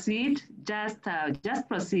proceed. Just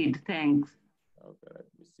proceed. Thanks. Okay, let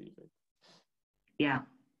me see it. Yeah.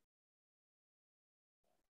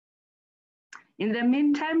 In the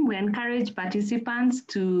meantime, we encourage participants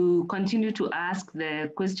to continue to ask the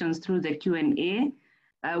questions through the Q&A.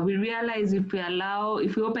 We realize if we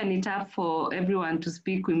open it up for everyone to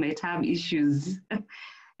speak, we might have issues,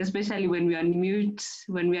 especially when we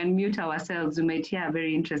unmute ourselves, we might hear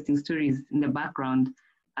very interesting stories in the background.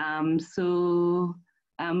 Rakula,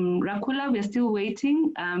 we're still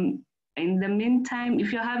waiting. In the meantime,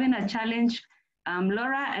 if you're having a challenge,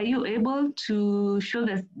 Laura, are you able to show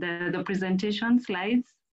the presentation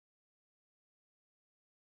slides?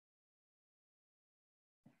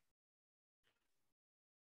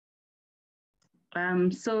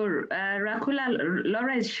 Rakula,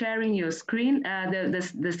 Laura is sharing your screen,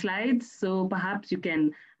 the slides, so perhaps you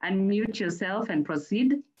can unmute yourself and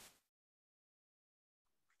proceed.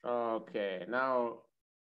 Okay, now,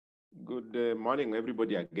 good morning,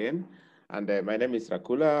 everybody again. And my name is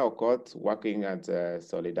Rakula Okoth, working at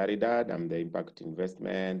Solidaridad. I'm the Impact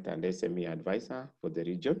Investment and SME Advisor for the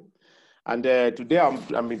region. And today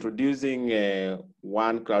I'm introducing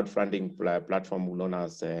one crowdfunding platform known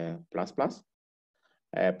as Plus Plus.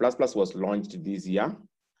 Plus Plus was launched this year,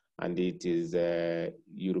 and it is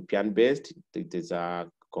European-based. It is a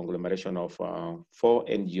conglomeration of 4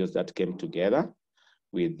 NGOs that came together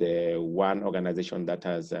with one organization that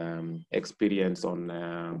has experience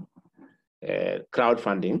on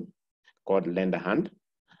crowdfunding called Lande.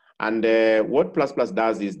 And what Plus Plus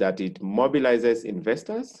does is that it mobilizes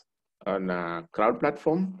investors on a crowd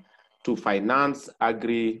platform to finance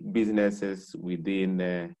agri-businesses within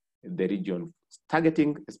the region,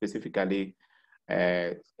 targeting specifically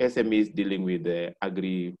SMEs dealing with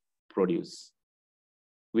agri-produce,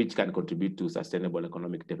 which can contribute to sustainable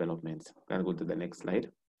economic development. Can go to the next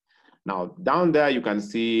slide. Now, down there, you can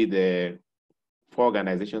see the 4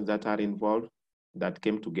 organizations that are involved that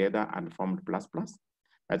came together and formed Plus Plus.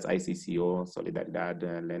 That's ICCO, Solidaridad,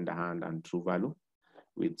 Lande, and True Value,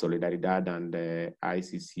 with Solidaridad and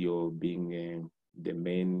ICCO being the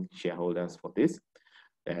main shareholders for this,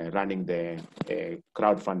 running the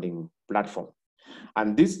crowdfunding platform.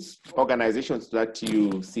 And these organizations that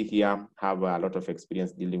you see here have a lot of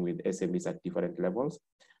experience dealing with SMEs at different levels,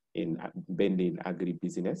 mainly in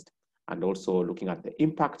agribusiness, and also looking at the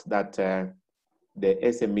impact that the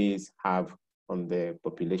SMEs have on the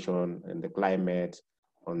population and the climate,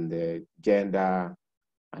 on the gender,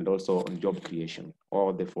 and also on job creation.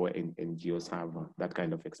 All the 4 NGOs have that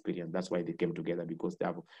kind of experience. That's why they came together, because they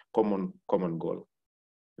have a common goal.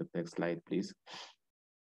 The next slide, please.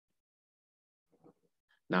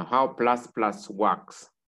 Now, how Plus Plus works.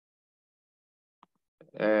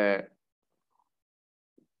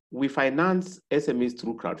 We finance SMEs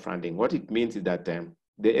through crowdfunding. What it means is that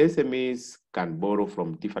the SMEs can borrow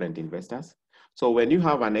from different investors. So when you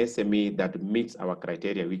have an SME that meets our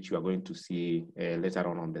criteria, which you are going to see later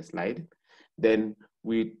on the slide, then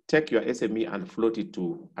we take your SME and float it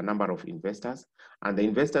to a number of investors. And the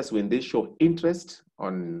investors, when they show interest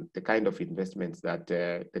on the kind of investments that,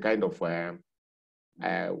 the kind of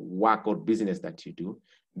work or business that you do,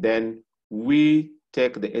 then we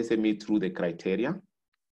take the SME through the criteria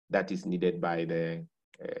that is needed by the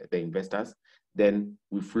investors. Then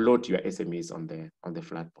we float your SMEs on the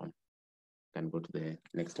platform. Can go to the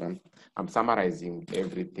next one. I'm summarizing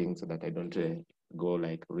everything so that I don't go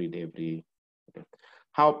like read every. Okay.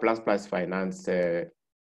 How Plus Plus finance the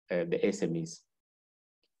SMEs.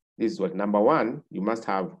 This is what, number 1, you must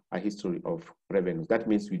have a history of revenues. That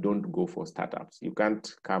means we don't go for startups. You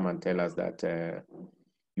can't come and tell us that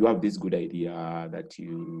you have this good idea that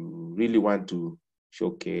you really want to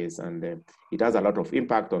showcase, and it has a lot of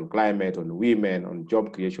impact on climate, on women, on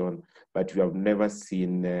job creation, but you have never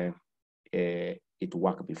seen it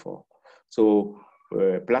work before. So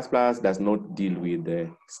Plus Plus does not deal with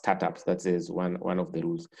startups. That is one of the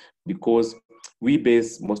rules, because we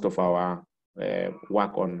base most of our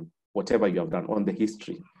work on whatever you have done, on the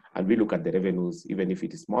history. And we look at the revenues, even if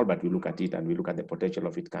it is small, but we look at it and we look at the potential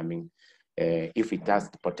of it coming, if it has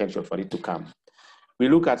the potential for it to come. We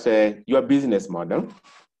look at your business model.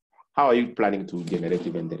 How are you planning to generate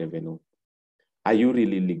even the revenue? Are you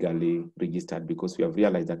really legally registered? Because we have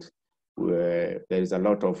realized that there is a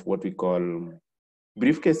lot of what we call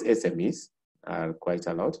briefcase SMEs, are quite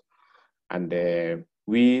a lot. And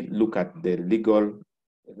we look at the legal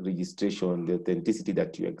registration, the authenticity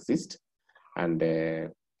that you exist, and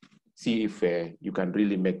see if you can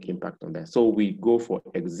really make impact on that. So we go for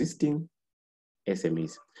existing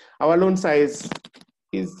SMEs. Our loan size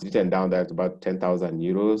is written down that about 10,000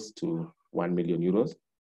 euros to 1 million euros.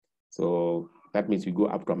 So that means we go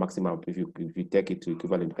up to a maximum, if you take it to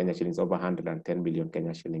equivalent Kenya shillings, over 110 million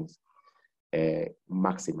Kenya shillings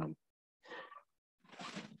maximum.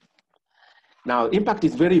 Now, impact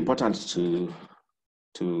is very important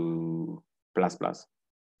to Plus Plus.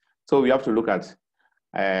 So we have to look at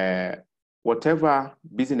whatever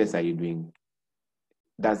business are you doing,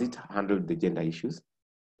 does it handle the gender issues?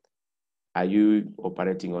 Are you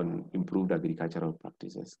operating on improved agricultural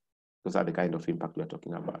practices? Those are the kind of impact we're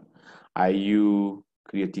talking about. Are you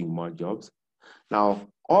creating more jobs? Now,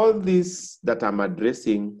 all these that I'm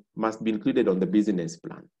addressing must be included on the business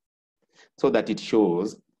plan, so that it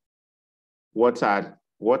shows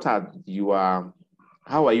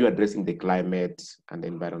how are you addressing the climate and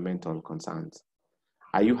environmental concerns?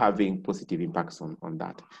 Are you having positive impacts on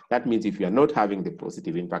that? That means if you are not having the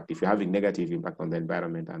positive impact, if you're having negative impact on the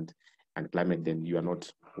environment and climate, then you are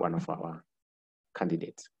not one of our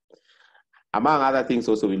candidates. Among other things,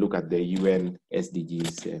 also we look at the UN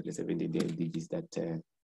SDGs, the 17 SDGs that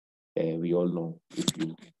we all know, if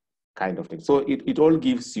you kind of thing. So it all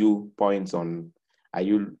gives you points on, are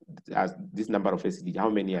you, as this number of SDGs, how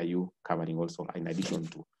many are you covering also, in addition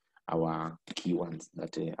to our key ones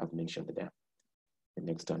that I've mentioned there. The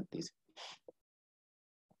next one, please.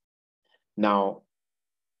 Now,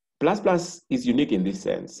 Plus Plus is unique in this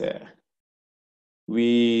sense.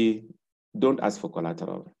 We don't ask for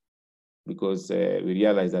collateral, because we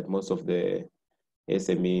realize that most of the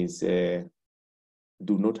SMEs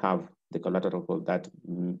do not have the collateral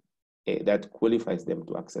that qualifies them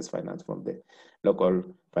to access finance from the local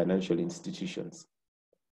financial institutions.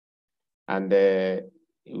 And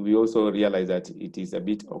we also realize that it is a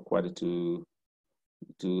bit awkward to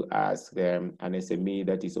ask an SME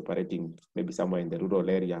that is operating maybe somewhere in the rural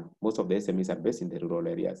area. Most of the SMEs are based in the rural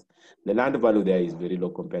areas. The land value there is very low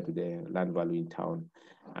compared to the land value in town.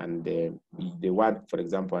 And they want, for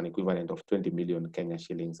example, an equivalent of 20 million Kenya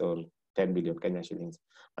shillings or 10 million Kenya shillings.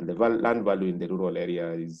 And the land value in the rural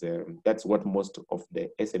area is, that's what most of the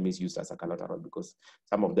SMEs use as a collateral, because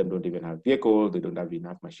some of them don't even have vehicles, they don't have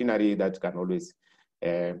enough machinery that can always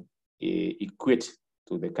equate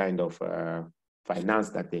to the kind of finance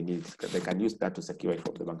that they need. They can use that to secure it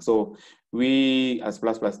from the bank. So we, as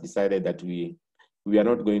Plus Plus, decided that we are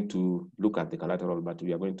not going to look at the collateral, but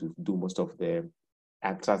we are going to do most of the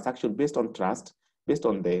transaction based on trust, based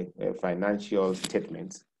on the financial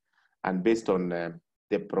statements, and based on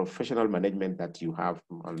the professional management that you have,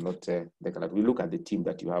 and not the collateral. We look at the team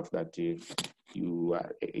that you have, that you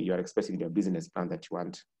are expressing your business plan that you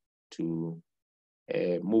want to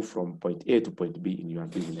move from point A to point B in your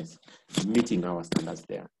business, meeting our standards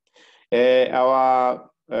there. Our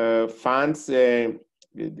funds,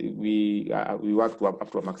 we work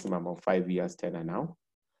up to a maximum of 5 years tenure now.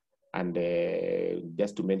 And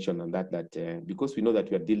just to mention on that, because we know that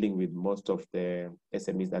we are dealing with most of the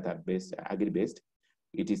SMEs that are agri-based,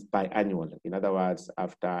 it is biannual. In other words,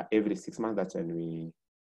 after every 6 months, that's when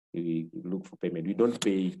we look for payment. We don't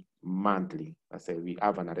pay monthly. I say we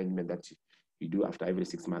have an arrangement that we do after every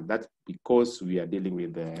 6 months. That's because we are dealing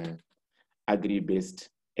with agri-based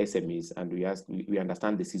SMEs, and we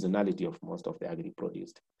understand the seasonality of most of the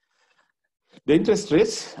agri-produce. The interest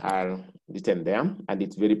rates are written there, and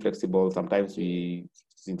it's very flexible. Sometimes we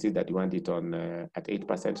insist that you want it on at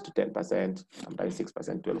 8% to 10%, sometimes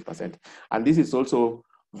 6%, 12%. And this is also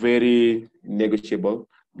very negotiable,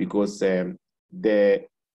 because the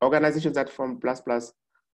organizations that form Plus Plus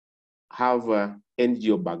have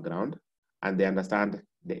NGO background, and they understand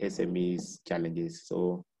the SMEs challenges.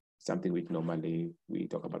 So something which normally we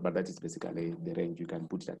talk about, but that is basically the range. You can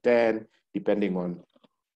put it at 10, depending on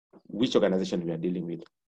which organization we are dealing with.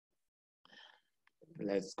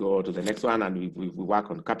 Let's go to the next one, and we work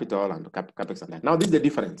on capital and capex and that. Now, this is the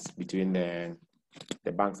difference between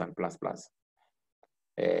the banks and Plus Plus.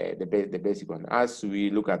 the basic one. As we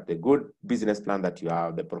look at the good business plan that you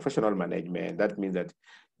have, the professional management, that means that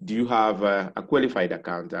do you have a qualified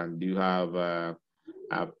accountant? Do you have a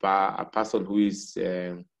person who is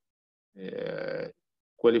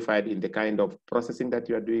qualified in the kind of processing that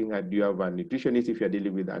you are doing? Do you have a nutritionist if you're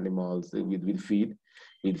dealing with animals, with feed,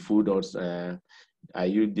 with food? Or are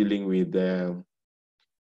you dealing with,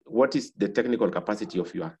 what is the technical capacity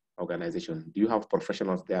of your organization? Do you have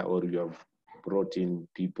professionals there, or you have brought in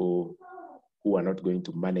people who are not going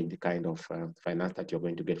to manage the kind of finance that you're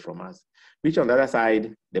going to get from us? Which on the other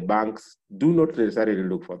side, the banks do not necessarily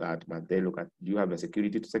look for that, but they look at, do you have the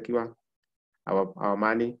security to secure our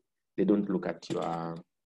money? They don't look at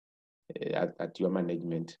your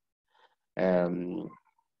management.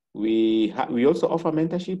 We also offer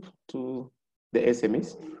mentorship to the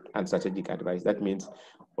SMEs and strategic advice. That means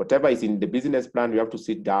whatever is in the business plan, you have to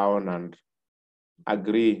sit down and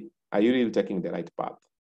agree, are you really taking the right path?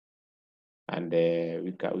 And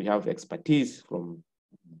we have expertise from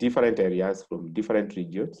different areas, from different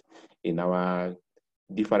regions in our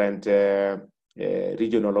different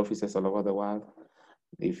regional offices all over the world.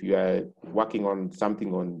 If you are working on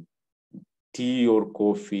something on tea or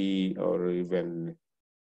coffee or even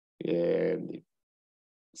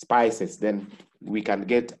spices, then we can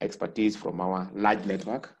get expertise from our large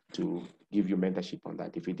network to give you mentorship on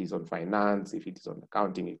that. If it is on finance, if it is on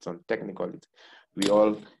accounting, it's on technical,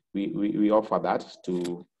 we offer that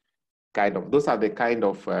to kind of, those are the kind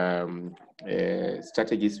of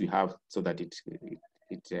strategies we have so that it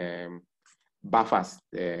buffers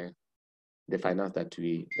the finance that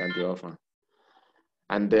we offer.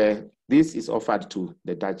 And this is offered to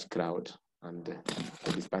the Dutch crowd, and the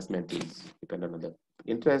disbursement is dependent on the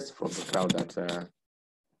interest from the crowd that's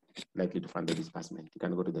likely to fund the disbursement. You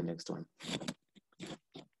can go to the next one.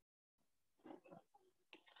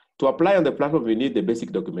 To apply on the platform, we need the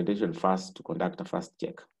basic documentation first to conduct a first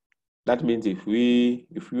check. That means if you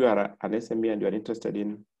are an SME and you are interested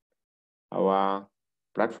in our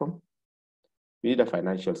platform, we need a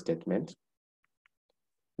financial statement,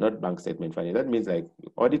 not bank statement. That means like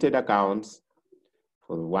audited accounts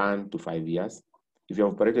for 1 to 5 years. If you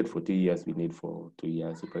have operated for 2 years, we need for 2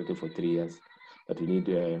 years. Operated for 3 years, but we need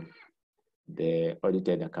the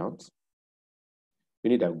audited accounts.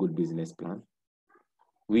 We need a good business plan,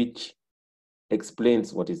 which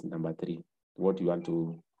explains what is number 3, what you want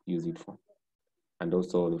to use it for, and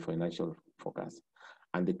also the financial forecast.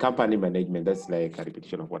 And the company management, that's like a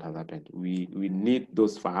repetition of what has happened. We need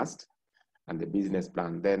those first, and the business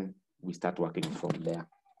plan, then we start working from there.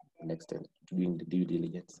 Next step, doing the due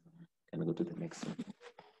diligence. Can I go to the next one?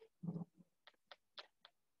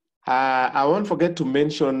 I won't forget to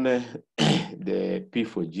mention the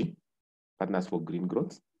P4G, Partners for Green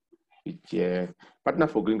Growth. Which Partner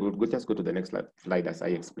for Green Growth, just go to the next slide as I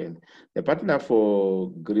explained. The Partner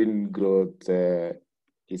for Green Growth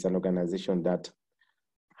is an organization that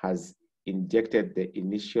has injected the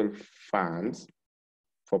initial funds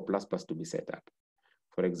for Plus Plus to be set up.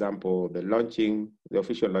 For example, the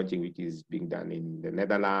official launching, which is being done in the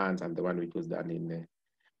Netherlands, and the one which was done in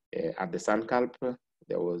at the Sunkalp,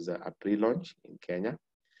 there was a pre-launch in Kenya.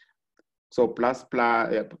 So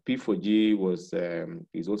P4G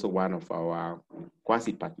is also one of our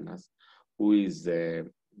quasi partners who has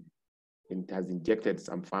injected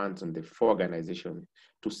some funds on the 4 organizations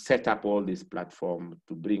to set up all this platform,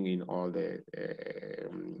 to bring in all the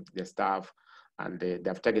staff, and they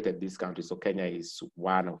have targeted these countries. So Kenya is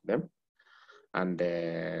one of them, and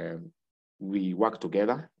we work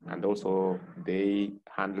together, and also they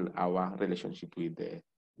handle our relationship with the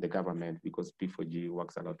government, because P4G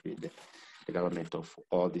works a lot with the government of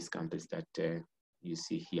all these countries that you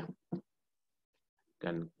see here.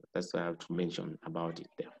 That's what I have to mention about it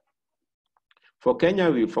there. For Kenya,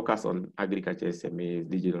 we focus on agriculture SMEs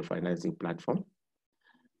digital financing platform,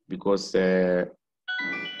 because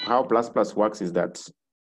how Plus Plus works is that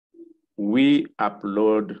we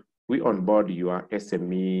onboard your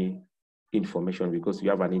SME information, because we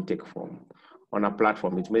have an intake form on a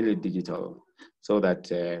platform. It's mainly digital, so that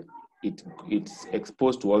it's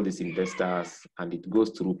exposed to all these investors, and it goes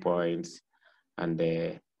through points, and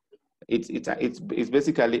it's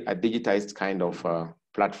basically a digitized kind of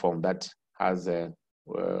platform that has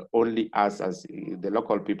only us as the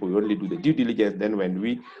local people. We only do the due diligence. Then when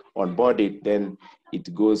we onboard it, then it's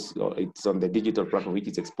on the digital platform, which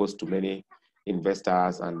is exposed to many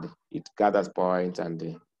investors, and it gathers points,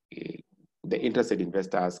 and the interested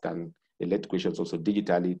investors can relate questions also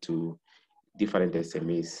digitally to different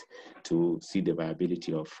SMEs to see the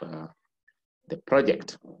viability of the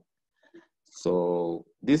project. So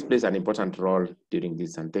this plays an important role during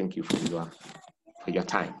this, and thank you for your for your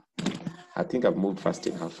time. I think I've moved fast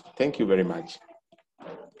enough. Thank you very much.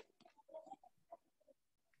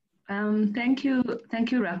 Thank you,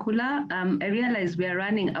 Rakula. I realize we are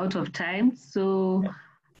running out of time, so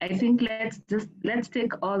I think let's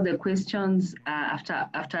take all the questions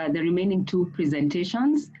after the remaining two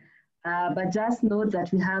presentations. But just note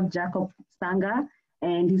that we have Jacob Sanga,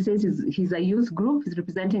 and he says he's a youth group. He's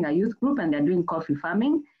representing a youth group, and they're doing coffee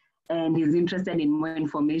farming, and he's interested in more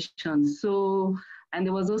information. So, and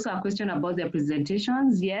there was also a question about the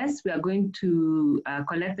presentations. Yes, we are going to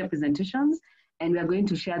collect the presentations, and we are going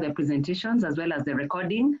to share the presentations as well as the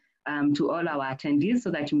recording to all our attendees so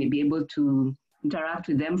that you may be able to interact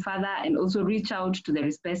with them further and also reach out to the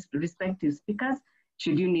respective speakers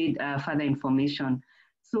should you need further information.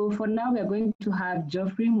 So for now, we are going to have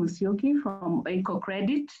Geoffrey Musyoki from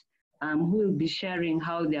Oikocredit, who will be sharing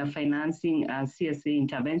how they are financing CSA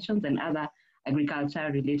interventions and other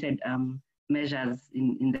agriculture-related measures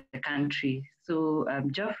in the country. So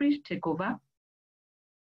Geoffrey, take over.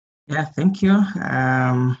 Yeah, thank you.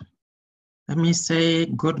 Let me say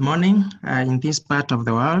good morning in this part of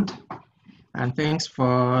the world. And thanks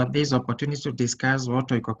for this opportunity to discuss what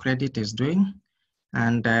Oikocredit is doing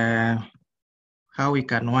and how we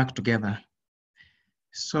can work together.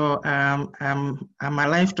 So I'm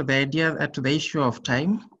alive to the idea, to the issue of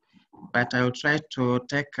time, but I will try to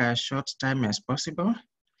take as short time as possible.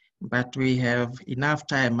 But we have enough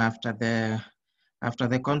time after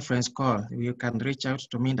the conference call. You can reach out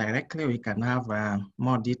to me directly. We can have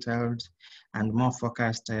more detailed and more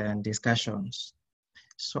focused discussions.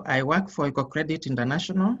 So I work for Oikocredit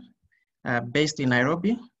International, based in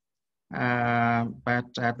Nairobi, but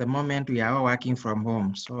at the moment we are all working from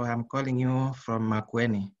home. So I'm calling you from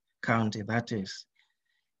Makueni County, that is.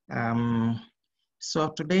 So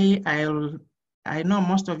today I know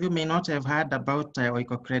most of you may not have heard about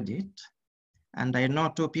Oikocredit, and I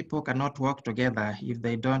know two people cannot work together if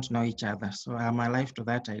they don't know each other. So I'm alive to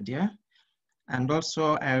that idea. And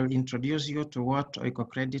also I'll introduce you to what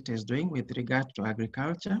Oikocredit is doing with regard to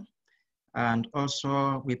agriculture and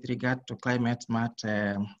also with regard to climate smart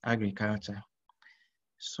agriculture.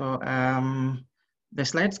 So the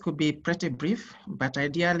slides could be pretty brief, but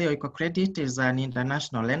ideally Oikocredit is an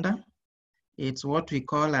international lender. It's what we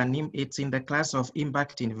call it's in the class of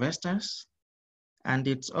impact investors. And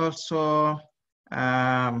it's also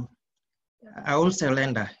a wholesale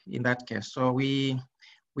lender in that case. So we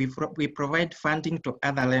provide funding to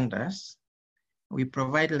other lenders. We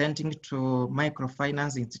provide lending to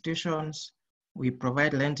microfinance institutions. We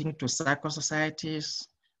provide lending to circle societies.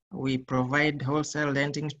 We provide wholesale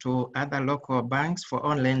lending to other local banks for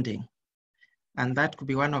on lending. And that could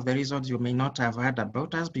be one of the reasons you may not have heard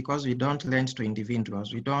about us, because we don't lend to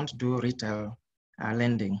individuals. We don't do retail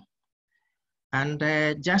lending. And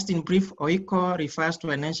just in brief, Oiko refers to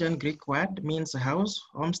an ancient Greek word, means house,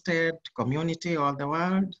 homestead, community, all the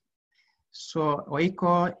world. So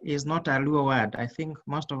Oiko is not a Luo word. I think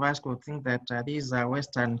most of us could think that this is a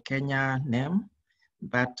Western Kenya name,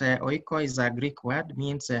 but Oiko is a Greek word,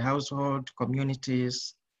 means household,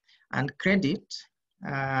 communities, and credit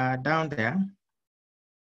down there.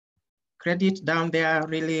 Credit down there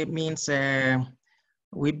really means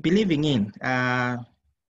we believing in.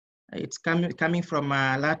 It's coming from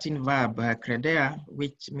a Latin verb, credere,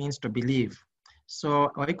 which means to believe.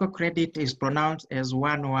 So Oikocredit is pronounced as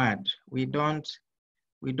one word. We don't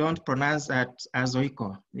pronounce that as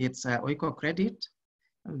Oiko. It's Oikocredit.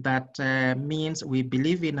 That means we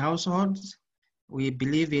believe in households, we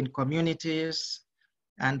believe in communities,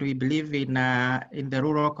 and we believe in the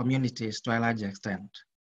rural communities to a large extent.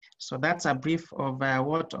 So that's a brief of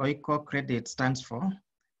what Oikocredit stands for,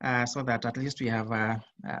 so that at least we have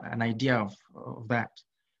an idea of that.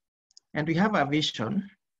 And we have a vision.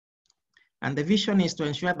 And the vision is to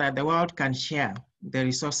ensure that the world can share the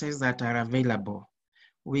resources that are available.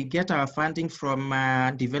 We get our funding from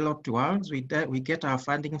developed worlds. We get our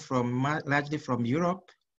funding from largely from Europe,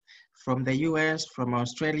 from the US, from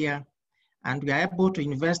Australia, and we are able to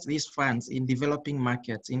invest these funds in developing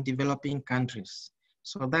markets, in developing countries.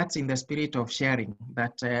 So that's in the spirit of sharing,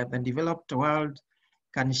 that the developed world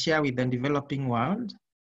can share with the developing world,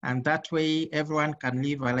 and that way everyone can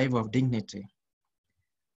live a life of dignity.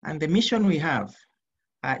 And the mission we have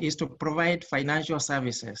is to provide financial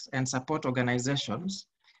services and support organizations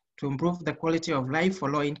to improve the quality of life for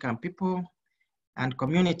low-income people and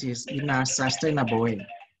communities in a sustainable way.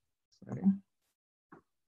 Sorry.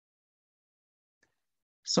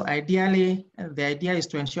 So ideally, the idea is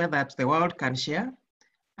to ensure that the world can share,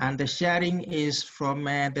 and the sharing is from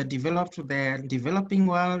the developed to the developing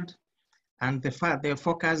world, and the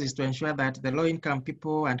focus is to ensure that the low-income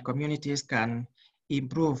people and communities can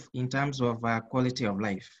improve in terms of quality of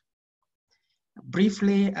life.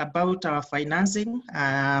 Briefly about our financing,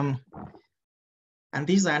 and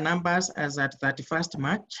these are numbers as at 31st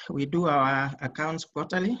March. We do our accounts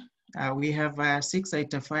quarterly. We have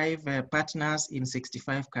 685 partners in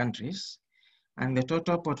 65 countries. And the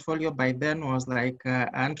total portfolio by then was like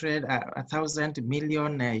 1,000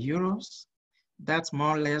 million euros. That's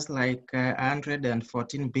more or less like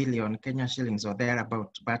 114 billion Kenya shillings or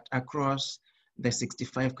thereabout, but across the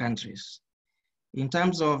 65 countries. In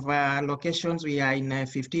terms of locations, we are in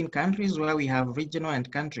 15 countries where we have regional and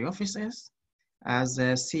country offices, as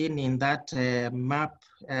seen in that map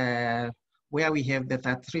where we have the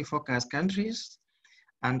 33 focus countries.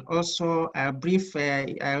 And also I'll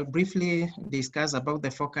briefly discuss about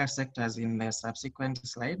the focus sectors in the subsequent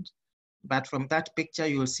slide. But from that picture,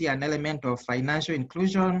 you'll see an element of financial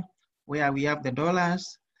inclusion where we have the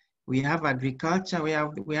dollars, we have agriculture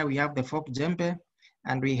where we have the folk jembe,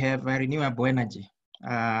 and we have renewable energy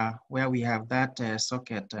where we have that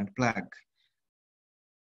socket and plug.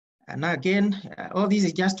 And again, all this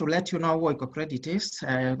is just to let you know what Oikocredit is,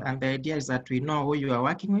 and the idea is that we know who you are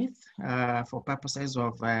working with for purposes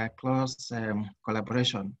of close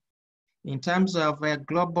collaboration. In terms of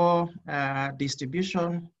global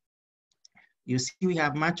distribution, you see we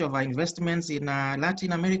have much of our investments in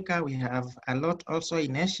Latin America. We have a lot also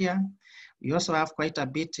in Asia. We also have quite a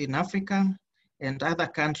bit in Africa and other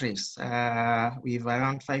countries. We have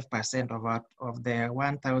around 5% of the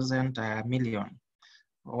 1,000 million.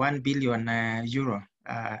 1 billion euro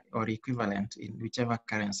or equivalent in whichever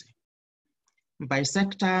currency. By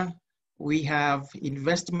sector, we have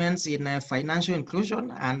investments in financial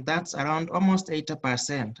inclusion, and that's around almost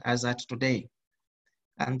 80% as at today.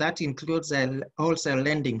 And that includes wholesale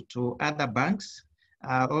lending to other banks,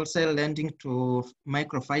 wholesale lending to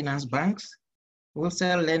microfinance banks,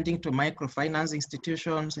 wholesale lending to microfinance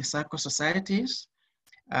institutions, SACCO societies,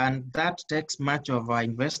 and that takes much of our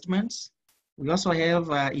investments. We also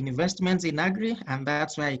have investments in agri, and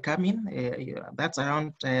that's where I come in. That's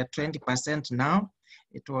around 20% now.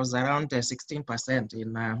 It was around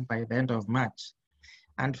 16% by the end of March.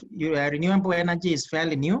 And renewable energy is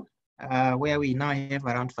fairly new, where we now have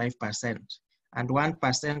around 5%. And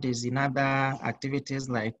 1% is in other activities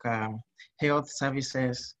like health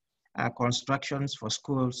services, constructions for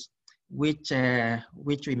schools, which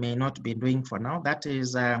we may not be doing for now. That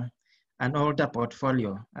is an older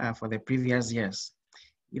portfolio for the previous years.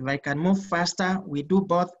 If I can move faster, we do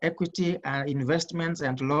both equity investments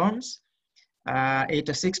and loans.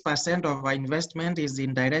 86% of our investment is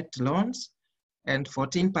in direct loans, and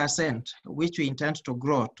 14%, which we intend to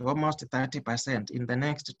grow to almost 30% in the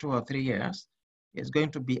next 2 or 3 years, is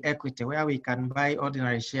going to be equity, where we can buy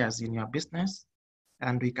ordinary shares in your business.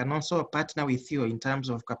 And we can also partner with you in terms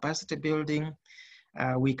of capacity building.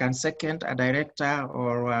 We can second a director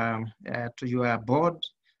or to your board.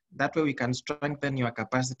 That way we can strengthen your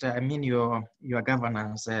capacity, your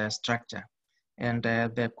governance structure and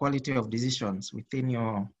the quality of decisions within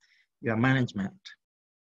your management.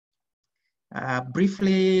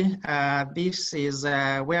 Briefly, this is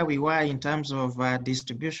where we were in terms of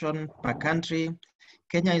distribution per country.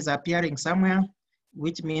 Kenya is appearing somewhere,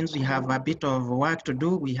 which means we have a bit of work to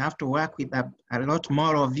do. We have to work with a lot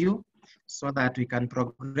more of you so that we can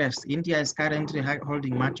progress. India is currently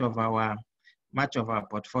holding much of our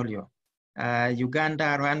portfolio.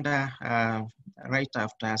 Uganda, Rwanda, right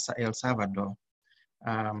after El Salvador,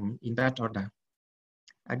 in that order.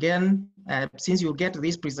 Again, since you get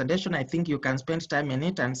this presentation, I think you can spend time in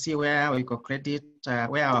it and see where Oikocredit,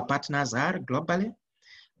 where our partners are globally.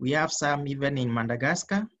 We have some even in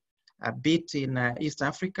Madagascar, a bit in East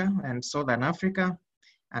Africa and Southern Africa,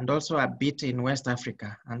 and also a bit in West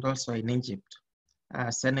Africa, and also in Egypt,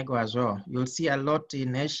 Senegal as well. You'll see a lot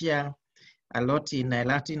in Asia, a lot in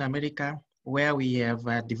Latin America, where we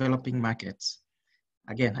have developing markets.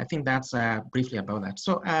 Again, I think that's briefly about that.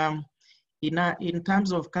 So in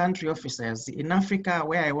terms of country offices, in Africa,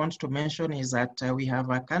 where I want to mention is that we have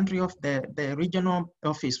a country of the regional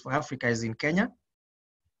office for Africa is in Kenya.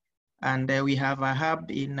 And we have a hub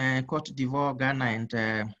in Cote d'Ivoire, Ghana,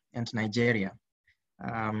 and Nigeria.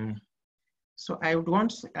 So I would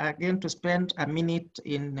want again to spend a minute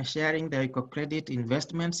in sharing the Oikocredit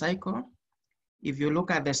investment cycle. If you look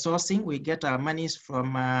at the sourcing, we get our monies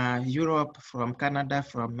from Europe, from Canada,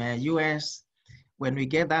 from US. When we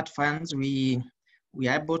get that funds, we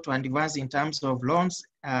are able to advance in terms of loans,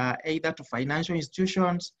 either to financial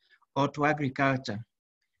institutions or to agriculture.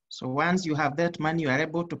 So once you have that money, you are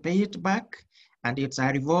able to pay it back, and it's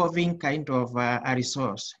a revolving kind of a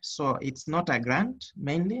resource. So it's not a grant,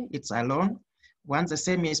 mainly, it's a loan, Once the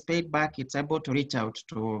same is paid back, it's able to reach out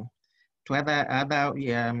to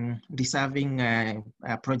other deserving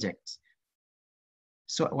projects.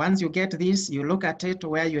 So once you get this, you look at it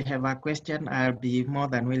where you have a question, I'll be more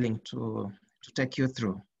than willing to take you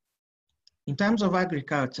through. In terms of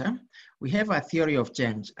agriculture, we have a theory of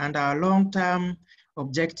change, and our long-term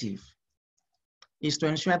objective is to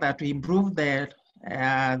ensure that we improve the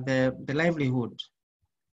livelihood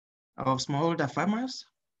of smallholder farmers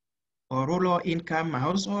or rural income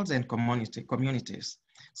households and communities.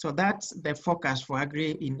 So that's the focus for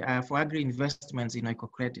agri investments in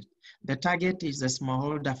Oikocredit. The target is the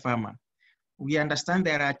smallholder farmer. We understand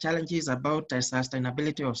there are challenges about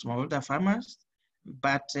sustainability of smallholder farmers,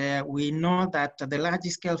 but we know that the large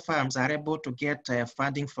scale farms are able to get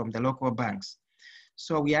funding from the local banks.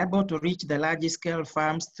 So we are able to reach the large scale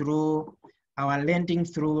farms through our lending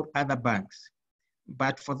through other banks.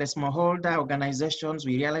 But for the smallholder organizations,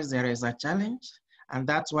 we realize there is a challenge, and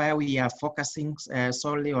that's why we are focusing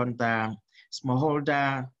solely on the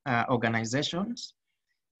smallholder organizations.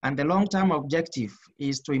 And the long-term objective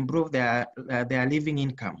is to improve their living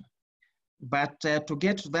income. But to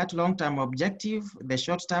get to that long-term objective, the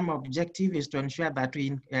short-term objective is to ensure that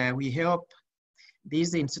we help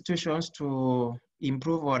these institutions to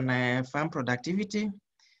improve on farm productivity,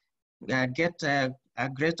 get a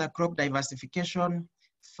greater crop diversification,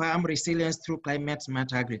 farm resilience through climate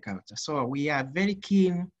smart agriculture. So we are very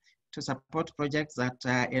keen to support projects that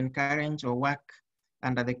encourage or work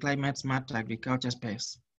under the climate smart agriculture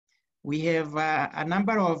space. We have a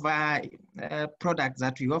number of products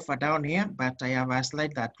that we offer down here, but I have a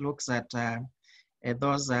slide that looks at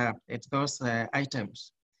those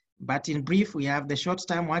items. But in brief, we have the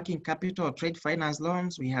short-term working capital trade finance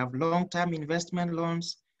loans. We have long-term investment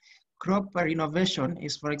loans. Crop renovation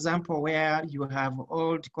is, for example, where you have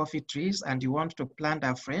old coffee trees and you want to plant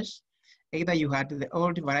afresh. Either you had the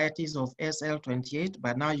old varieties of SL28,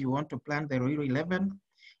 but now you want to plant the Ruiru 11.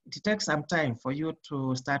 It takes some time for you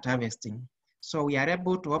to start harvesting. So we are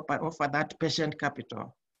able to offer that patient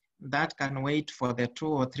capital that can wait for the 2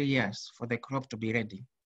 or 3 years for the crop to be ready.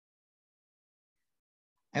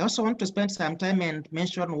 I also want to spend some time and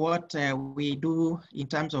mention what we do in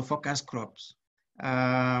terms of focus crops.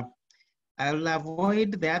 I'll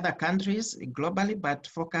avoid the other countries globally, but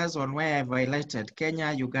focus on where I've highlighted,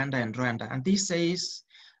 Kenya, Uganda, and Rwanda. And this says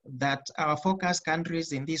that our focus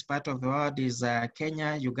countries in this part of the world is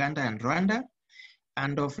Kenya, Uganda, and Rwanda.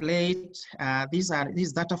 And of late, these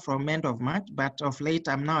data from end of March, but of late,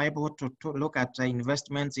 I'm now able to look at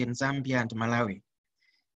investments in Zambia and Malawi.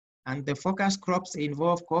 And the focus crops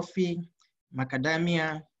involve coffee,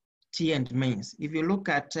 macadamia, tea, and maize. If you look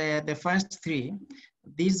at the first three,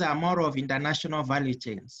 these are more of international value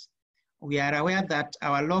chains. We are aware that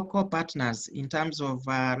our local partners in terms of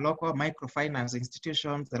local microfinance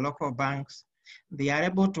institutions, the local banks, they are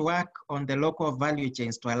able to work on the local value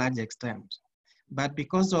chains to a large extent. But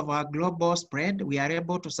because of our global spread, we are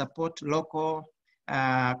able to support local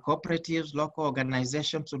cooperatives, local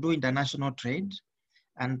organizations to do international trade.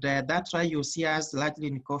 And that's why you see us largely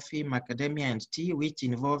in coffee, macadamia, and tea, which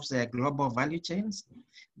involves global value chains.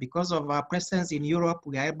 Because of our presence in Europe,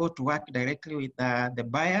 we are able to work directly with the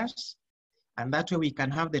buyers, and that way we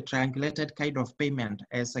can have the triangulated kind of payment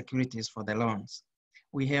as securities for the loans.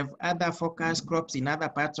 We have other focus crops in other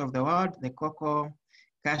parts of the world, the cocoa,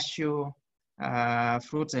 cashew,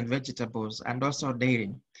 fruits and vegetables, and also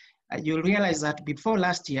dairy. You'll realize that before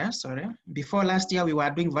last year, we were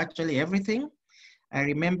doing virtually everything. I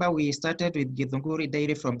remember we started with Githunguri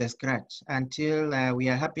Dairy from the scratch until we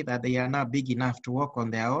are happy that they are now big enough to work on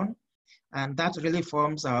their own. And that really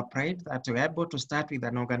forms our pride that we're able to start with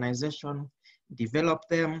an organization, develop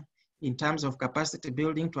them in terms of capacity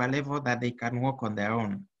building to a level that they can work on their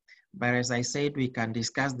own. But as I said, we can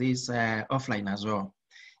discuss this offline as well.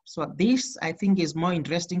 So this, I think, is more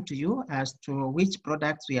interesting to you as to which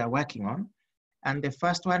products we are working on. And the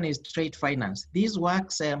first one is trade finance. This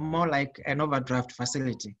works more like an overdraft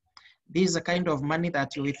facility. This is a kind of money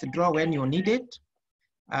that you withdraw when you need it.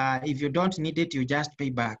 If you don't need it, you just pay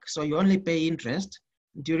back. So you only pay interest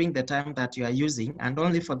during the time that you are using and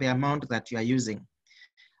only for the amount that you are using.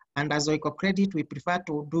 And as Oikocredit, we prefer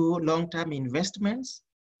to do long-term investments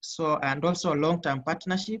and also long-term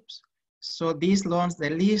partnerships. So these loans, the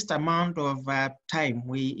least amount of time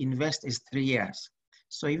we invest is 3 years.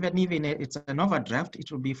 So even if it's an overdraft,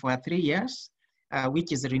 it will be for 3 years,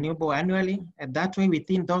 which is renewable annually. And that way,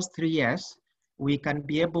 within those 3 years, we can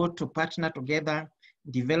be able to partner together,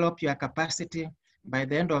 develop your capacity. By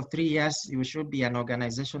the end of 3 years, you should be an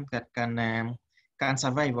organization that can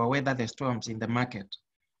survive or weather the storms in the market.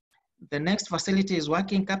 The next facility is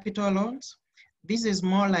working capital loans. This is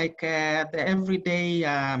more like the everyday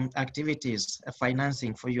activities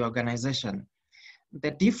financing for your organization.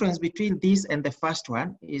 The difference between this and the first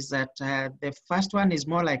one is that the first one is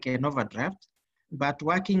more like an overdraft, but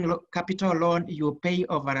working capital loan, you pay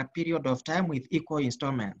over a period of time with equal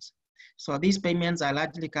installments. So these payments are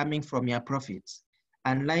largely coming from your profits.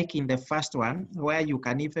 Unlike in the first one, where you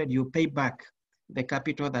can you pay back the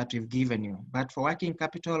capital that we've given you. But for working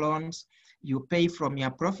capital loans, you pay from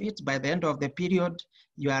your profits. By the end of the period,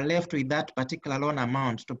 you are left with that particular loan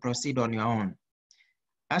amount to proceed on your own.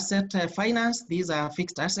 Asset finance, these are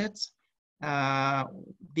fixed assets.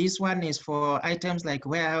 This one is for items like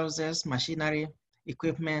warehouses, machinery,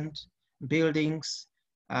 equipment, buildings,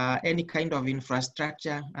 any kind of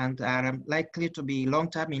infrastructure, and are likely to be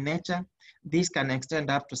long-term in nature. This can extend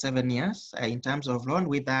up to 7 years in terms of loan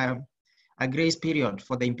with a grace period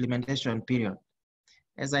for the implementation period.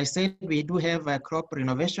 As I said, we do have a crop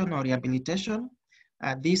renovation or rehabilitation.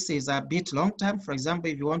 This is a bit long-term. For example,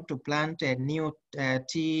 if you want to plant a new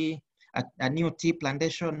tea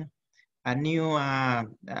plantation, a new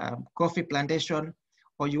coffee plantation,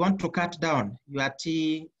 or you want to cut down your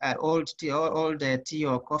old tea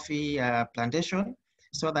or coffee plantation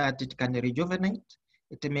so that it can rejuvenate,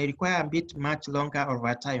 it may require a bit much longer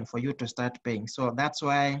over time for you to start paying. So that's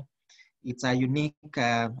why it's a unique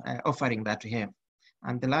offering that we have.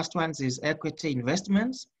 And the last one is equity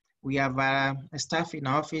investments. We have a staff in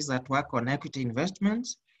our office that work on equity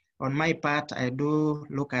investments. On my part, I do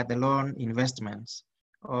look at the loan investments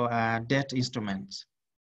or debt instruments.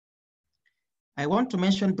 I want to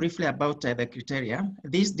mention briefly about the criteria.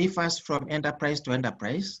 This differs from enterprise to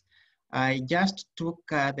enterprise. I just took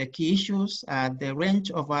the key issues. The range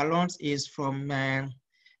of our loans is from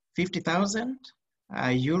 50,000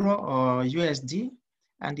 euro or USD.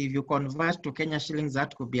 And if you convert to Kenya shillings,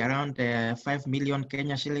 that could be around 5 million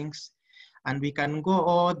Kenya shillings. And we can go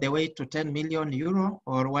all the way to 10 million euro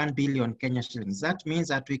or 1 billion Kenya shillings. That means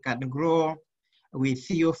that we can grow with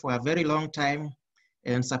you for a very long time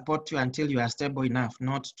and support you until you are stable enough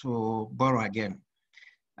not to borrow again.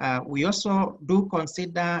 We also do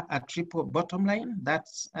consider a triple bottom line.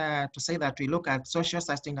 That's to say that we look at social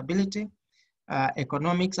sustainability,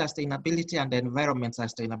 economic sustainability, and environment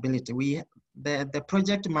sustainability. The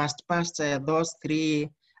project must pass those three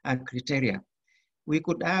criteria. We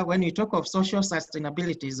could, when we talk of social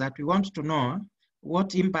sustainability, is that we want to know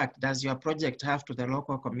what impact does your project have to the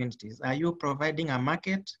local communities? Are you providing a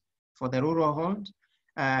market for the rural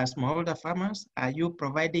smallholder farmers? Are you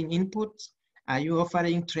providing inputs? Are you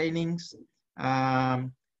offering trainings? Are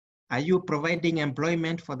you providing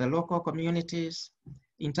employment for the local communities?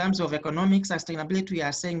 In terms of economic sustainability, we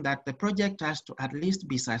are saying that the project has to at least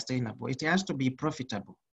be sustainable. It has to be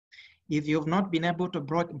profitable. If you've not been able to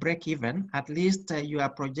break even, at least your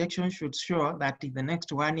projection should show that in the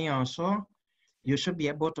next 1 year or so, you should be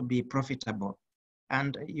able to be profitable.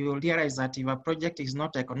 And you'll realize that if a project is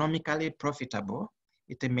not economically profitable,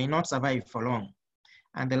 it may not survive for long.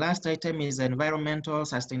 And the last item is environmental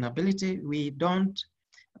sustainability. We don't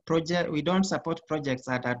support projects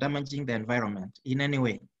that are damaging the environment in any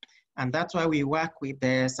way. And that's why we work with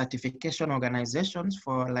the certification organizations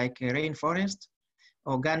for like rainforest,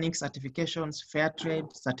 organic certifications, fair trade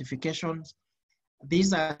certifications.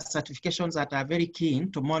 These are certifications that are very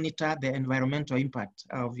keen to monitor the environmental impact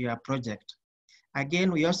of your project.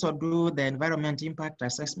 Again, we also do the environment impact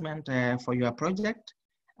assessment for your project,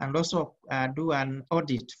 and also do an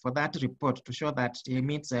audit for that report to show that it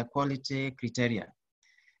meets quality criteria.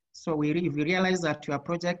 So if we realize that your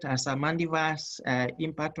project has some adverse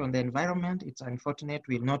impact on the environment, it's unfortunate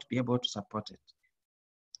we'll not be able to support it.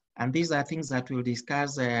 And these are things that we'll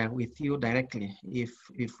discuss with you directly if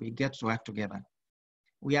we get to work together.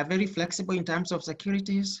 We are very flexible in terms of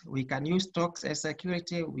securities. We can use stocks as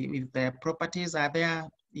security if the properties are there,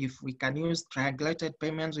 if we can use triangulated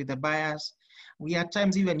payments with the buyers. We at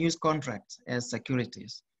times even use contracts as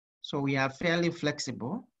securities. So we are fairly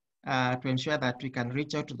flexible to ensure that we can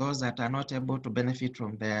reach out to those that are not able to benefit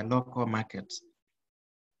from the local markets.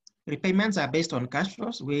 Repayments are based on cash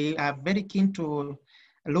flows. We are very keen to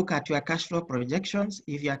look at your cash flow projections.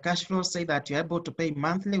 If your cash flows say that you're able to pay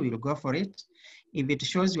monthly, we'll go for it. If it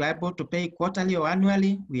shows you're able to pay quarterly or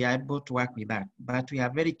annually, we are able to work with that. But we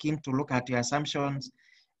are very keen to look at your assumptions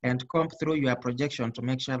and comb through your projection to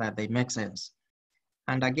make sure that they make sense.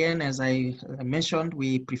 And again, as I mentioned,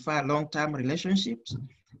 we prefer long-term relationships.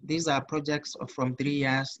 These are projects from 3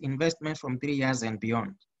 years, investment from 3 years and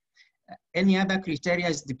beyond. Any other criteria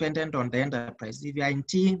is dependent on the enterprise. If you're in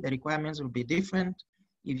tea, the requirements will be different.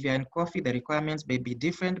 If you're in coffee, the requirements may be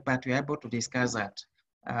different, but we're able to discuss that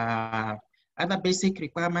Other basic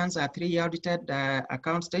requirements are 3 audited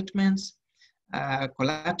account statements,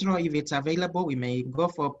 collateral if it's available. We may go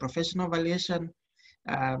for professional valuation,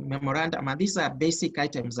 memorandum. And these are basic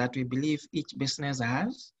items that we believe each business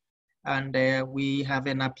has. And we have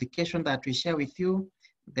an application that we share with you,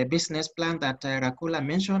 the business plan that Rakula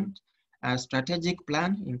mentioned, a strategic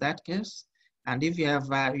plan in that case. And if you have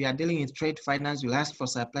you are dealing with trade finance, you'll ask for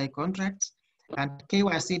supply contracts. And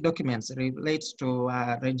KYC documents relates to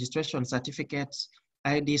registration certificates,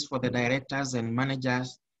 IDs for the directors and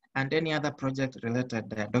managers, and any other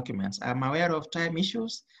project-related documents. I'm aware of time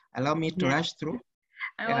issues. Allow me to rush through.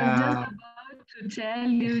 I was just about to tell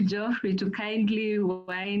you, Geoffrey, to kindly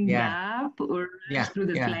wind up or rush through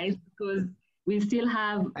the slides because we still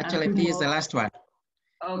have. Actually, this is the last one.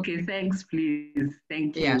 Okay, thanks, please.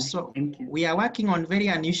 Thank you. Yeah, so we are working on very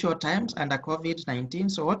unusual times under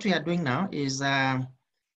COVID-19. So what we are doing now is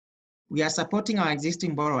we are supporting our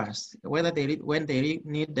existing borrowers, whether when they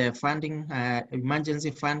need the funding,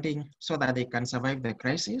 emergency funding, so that they can survive the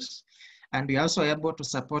crisis. And we are also able to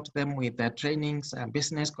support them with the trainings and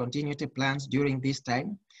business continuity plans during this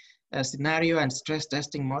time, a scenario and stress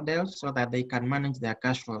testing models so that they can manage their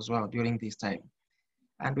cash flow as well during this time.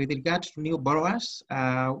 And with regard to new borrowers,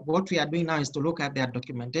 what we are doing now is to look at their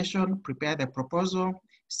documentation, prepare the proposal,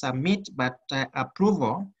 submit, but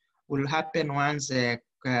approval will happen once the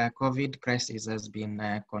COVID crisis has been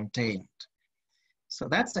contained. So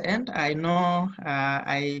that's the end. I know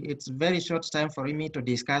it's very short time for me to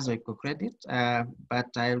discuss Oikocredit, but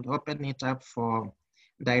I'll open it up for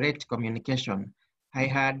direct communication. I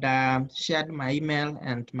had shared my email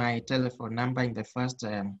and my telephone number in the first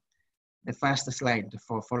slide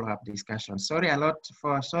for follow-up discussion. Sorry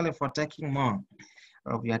for taking more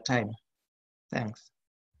of your time. Thanks.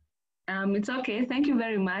 It's okay. Thank you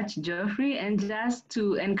very much, Geoffrey. And just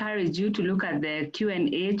to encourage you to look at the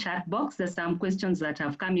Q&A chat box, there's some questions that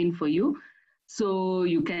have come in for you. So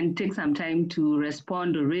you can take some time to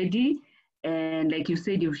respond already. And like you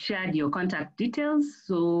said, you've shared your contact details.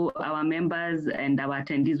 So our members and our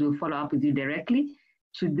attendees will follow up with you directly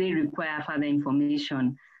should they require further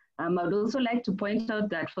information. I would also like to point out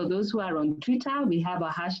that for those who are on Twitter, we have a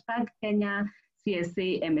hashtag Kenya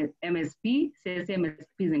CSA MSP. CSA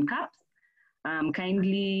MSP is in caps.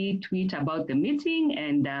 Kindly tweet about the meeting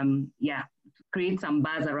and create some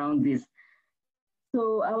buzz around this.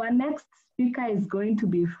 So our next speaker is going to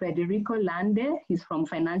be Federico Lande. He's from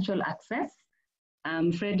Financial Access.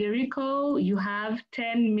 Federico, you have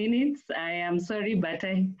 10 minutes. I am sorry, but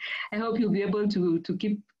I hope you'll be able to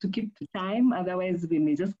keep to time. Otherwise, we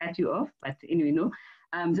may just cut you off. But anyway, no.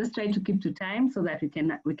 Just try to keep to time so that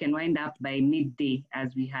we can wind up by midday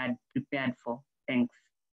as we had prepared for. Thanks.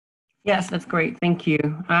 Yes, that's great. Thank you.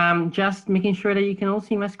 Just making sure that you can all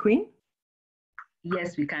see my screen.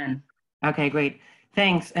 Yes, we can. Okay, great.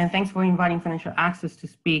 Thanks. And thanks for inviting Financial Access to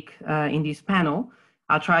speak in this panel.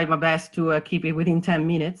 I'll try my best to keep it within 10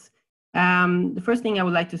 minutes. The first thing I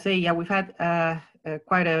would like to say, we've had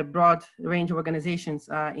quite a broad range of organizations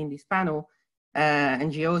in this panel,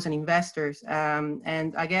 NGOs and investors.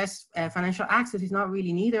 And I guess Financial Access is not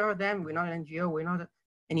really neither of them. We're not an NGO, we're not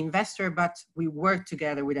an investor, but we work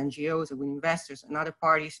together with NGOs and with investors and other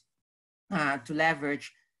parties to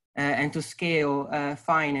leverage and to scale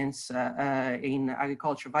finance in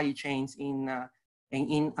agriculture value chains in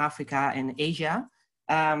Africa and Asia.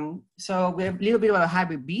 So we're a little bit of a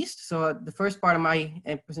hybrid beast. So the first part of my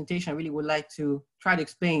presentation, I really would like to try to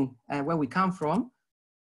explain where we come from.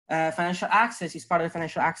 Financial Access is part of the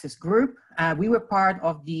Financial Access Group. We were part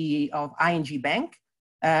of ING Bank.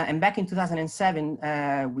 And back in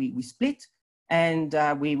 2007, we split and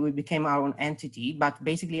we became our own entity, but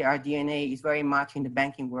basically our DNA is very much in the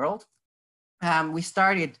banking world. We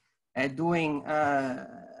started doing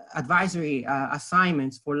advisory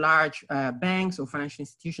assignments for large banks or financial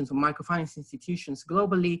institutions or microfinance institutions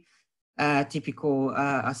globally. Typical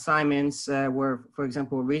assignments were, for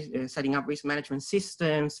example, setting up risk management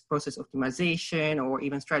systems, process optimization, or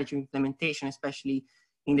even strategy implementation, especially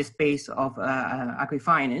in the space of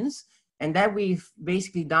agri-finance. And that we've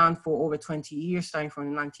basically done for over 20 years, starting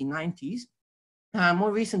from the 1990s.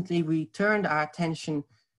 More recently, we turned our attention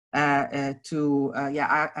to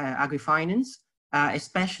agri-finance,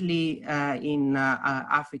 especially in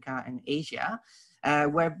Africa and Asia,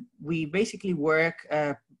 where we basically work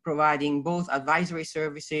providing both advisory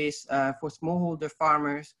services for smallholder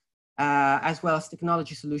farmers, as well as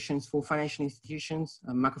technology solutions for financial institutions,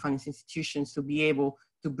 microfinance institutions, to be able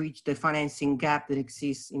to bridge the financing gap that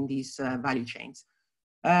exists in these value chains.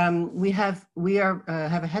 We have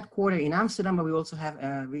a headquarter in Amsterdam, but we also have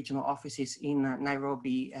regional offices in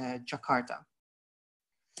Nairobi, Jakarta.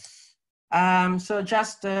 So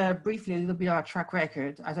just briefly, a little bit of our track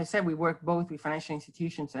record. As I said, we work both with financial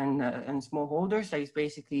institutions and smallholders. That is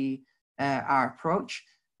basically our approach.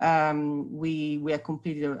 We have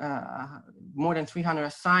completed more than 300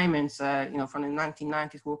 assignments, from the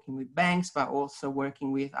 1990s, working with banks, but also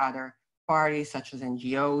working with other parties such as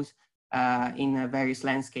NGOs in various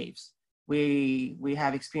landscapes. We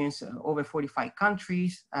have experienced over 45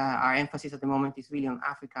 countries. Our emphasis at the moment is really on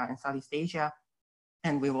Africa and Southeast Asia.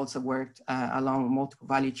 And we've also worked along multiple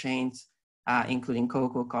value chains, including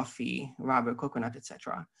cocoa, coffee, rubber, coconut,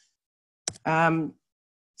 etc.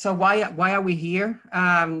 So why are we here?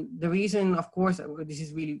 The reason, of course, this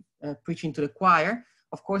is really preaching to the choir.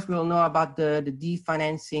 Of course, we all know about the deep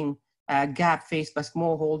financing gap faced by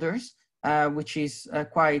smallholders, which is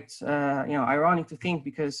quite ironic to think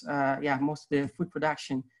because most of the food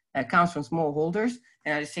production comes from smallholders,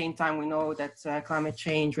 and at the same time we know that climate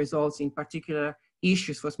change results in particular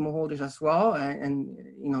issues for smallholders as well, and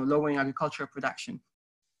lowering agricultural production.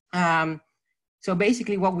 So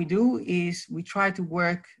basically what we do is we try to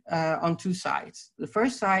work on two sides. The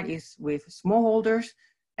first side is with smallholders,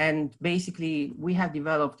 and basically we have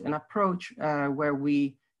developed an approach where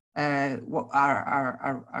we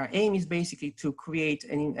our aim is basically to create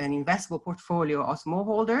an investable portfolio of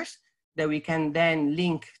smallholders that we can then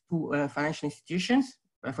link to financial institutions,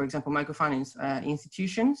 for example, microfinance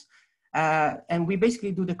institutions, and we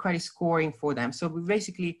basically do the credit scoring for them. So we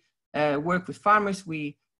basically work with farmers.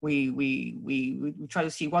 We try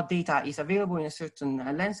to see what data is available in a certain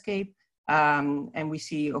landscape, and we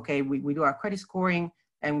see, okay, we do our credit scoring,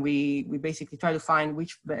 and we basically try to find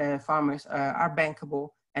which farmers are bankable,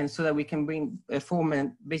 and so that we can form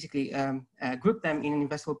and basically group them in an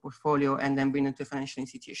investable portfolio and then bring them to a financial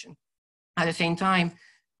institution. At the same time,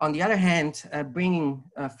 on the other hand, bringing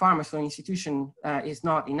farmers to an institution is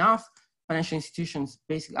not enough. Financial institutions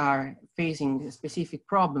basically are facing specific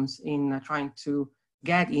problems in trying to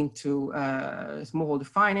get into smallholder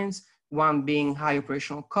finance, one being high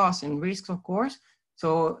operational costs and risks, of course.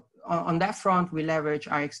 So on that front, we leverage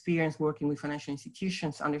our experience working with financial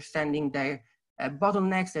institutions, understanding their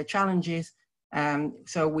bottlenecks, their challenges.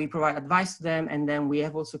 So we provide advice to them, and then we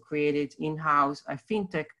have also created in-house a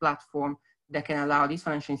fintech platform that can allow these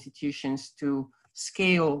financial institutions to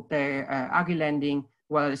scale their agri-lending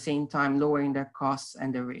while at the same time lowering their costs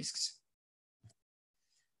and their risks.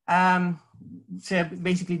 So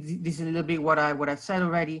basically, this is a little bit what I've said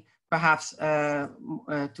already. Perhaps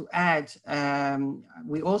to add,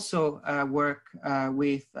 we also work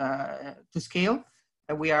with To Scale.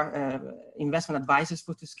 We are investment advisors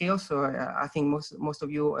for To Scale, so I think most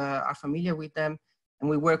of you are familiar with them. And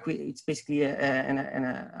we work with, it's basically an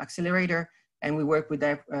accelerator, and we work with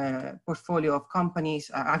their portfolio of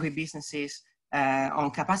companies, agribusinesses,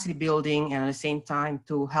 on capacity building, and at the same time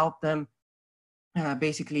to help them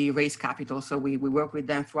basically raise capital. So we work with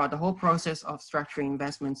them throughout the whole process of structuring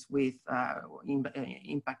investments with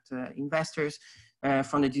impact investors,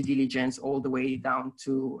 from the due diligence all the way down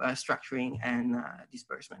to structuring and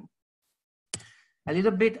disbursement. A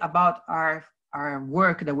little bit about our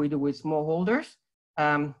work that we do with smallholders.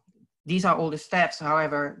 These are all the steps.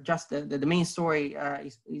 However, just the main story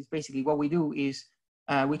is basically what we do is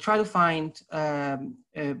we try to find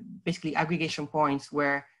basically aggregation points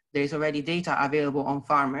where there's already data available on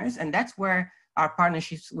farmers. And that's where our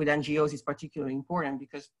partnerships with NGOs is particularly important,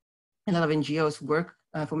 because a lot of NGOs work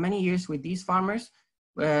for many years with these farmers.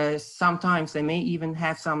 Sometimes they may even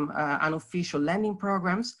have some unofficial lending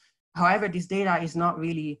programs. However, this data is not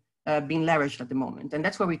really being leveraged at the moment. And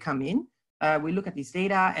that's where we come in. We look at this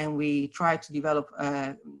data and we try to develop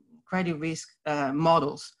credit risk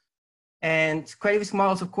models. And credit risk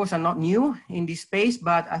models, of course, are not new in this space,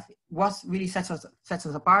 but what really sets us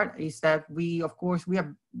apart is that we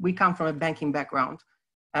come from a banking background.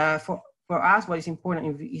 For us, what is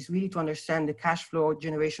important is really to understand the cash flow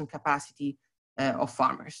generation capacity of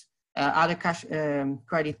farmers. Other cash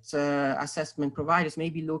credit assessment providers may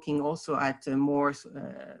be looking also at more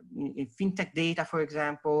fintech data, for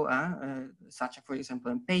example, such as, for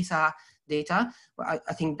example, M-Pesa data.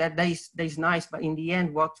 I think that is nice, but in the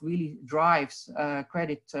end, what really drives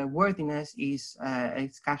credit worthiness is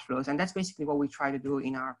cash flows, and that's basically what we try to do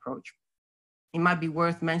in our approach. It might be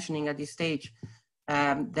worth mentioning at this stage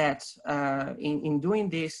that in doing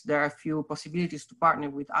this, there are a few possibilities to partner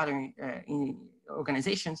with other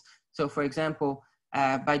organizations. So for example,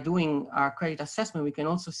 by doing our credit assessment, we can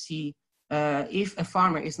also see if a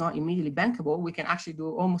farmer is not immediately bankable, we can actually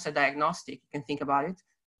do almost a diagnostic, you can think about it,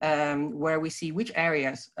 where we see which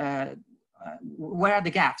areas, where are the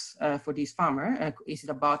gaps for this farmer? Is it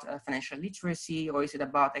about financial literacy, or is it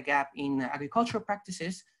about a gap in agricultural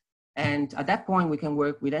practices? And at that point, we can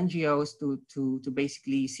work with NGOs to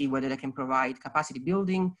basically see whether they can provide capacity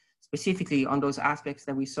building, specifically on those aspects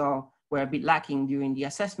that we saw were a bit lacking during the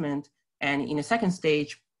assessment. And in a second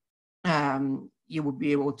stage, you would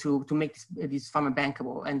be able to make this farmer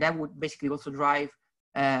bankable. And that would basically also drive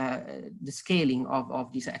the scaling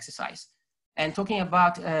of this exercise. And talking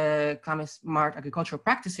about climate smart agricultural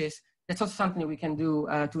practices, that's also something that we can do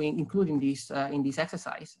to include in this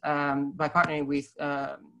exercise by partnering with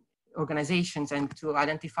organizations and to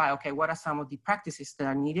identify, okay, what are some of the practices that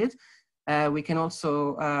are needed. We can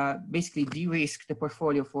also basically de-risk the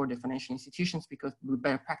portfolio for the financial institutions, because with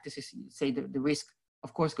better practices, say the risk,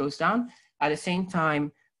 of course, goes down. At the same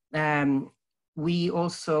time, we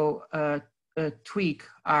also tweak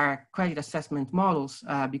our credit assessment models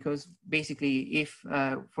because basically if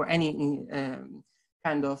for any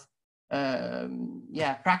kind of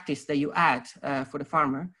practice that you add for the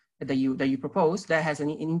farmer, that you propose, that has an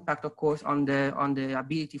impact, of course, on the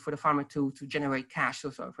ability for the farmer to generate cash.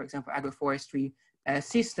 So for example, agroforestry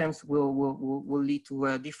systems will lead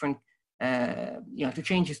to different to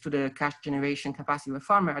changes to the cash generation capacity of a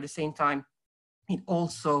farmer. At the same time, it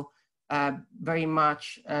also very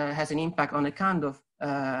much has an impact on the kind of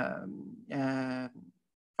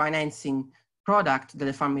financing product that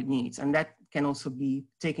the farmer needs, and that can also be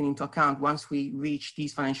taken into account once we reach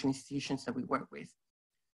these financial institutions that we work with.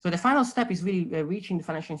 So the final step is really reaching the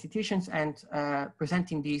financial institutions and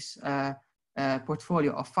presenting this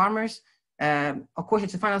portfolio of farmers. Of course,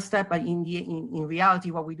 it's a final step, but in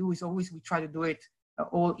reality, what we do is always we try to do it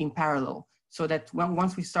all in parallel, so that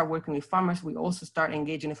once we start working with farmers, we also start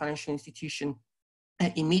engaging the financial institution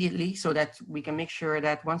immediately, so that we can make sure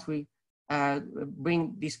that once we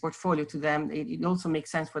bring this portfolio to them, it also makes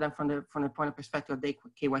sense for them from the point of perspective of their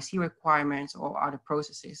KYC requirements or other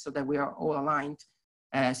processes, so that we are all aligned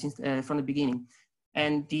from the beginning.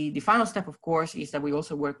 And the final step, of course, is that we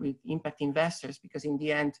also work with impact investors, because in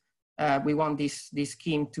the end, we want this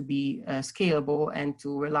scheme to be scalable and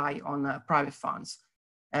to rely on private funds.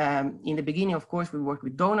 In the beginning, of course, we work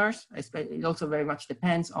with donors. It also very much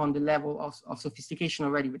depends on the level of sophistication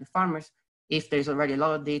already with the farmers. If there's already a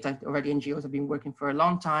lot of data, already NGOs have been working for a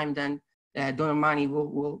long time, then donor money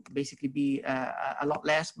will basically be a lot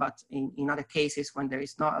less. But in other cases, when there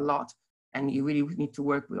is not a lot, and you really need to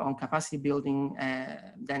work on capacity building,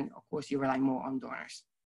 then of course you rely more on donors.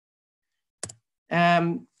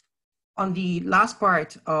 On the last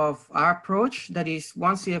part of our approach, that is,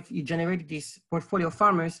 once you generated this portfolio of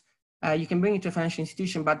farmers, you can bring it to a financial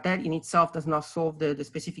institution, but that in itself does not solve the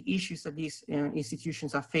specific issues that these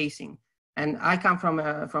institutions are facing. And I come from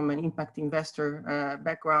an impact investor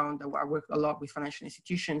background. I work a lot with financial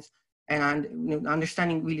institutions, and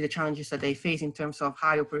understanding really the challenges that they face in terms of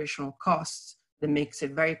high operational costs that makes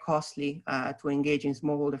it very costly to engage in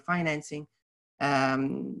smallholder financing,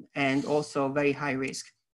 and also very high risk.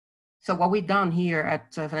 So what we've done here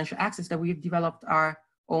at Financial Access, that we've developed our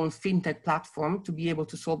own fintech platform to be able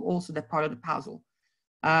to solve also that part of the puzzle.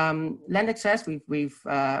 Lande Access, we've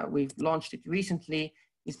launched it recently.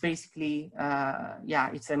 It's basically,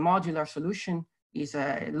 it's a modular solution. It's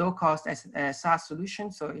a low-cost SaaS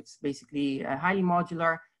solution, so it's basically highly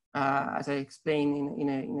modular. As I explained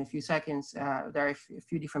in a few seconds, there are a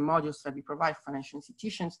few different modules that we provide for financial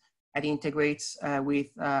institutions, and it integrates with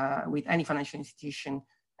any financial institution,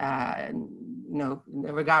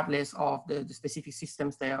 regardless of the specific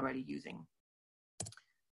systems they are already using.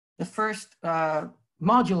 The first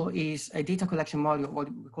module is a data collection module, what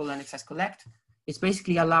we call Lande Access Collect. It's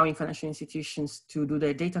basically allowing financial institutions to do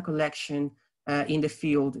their data collection in the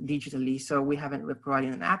field digitally. So we're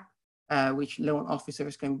providing an app which loan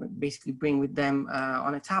officers can basically bring with them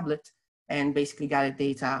on a tablet and basically gather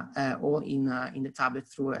data all in the tablet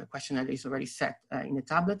through a questionnaire that is already set in the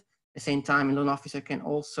tablet. At the same time, a loan officer can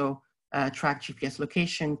also track GPS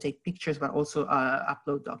location, take pictures, but also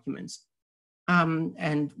upload documents.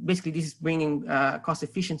 And basically this is bringing cost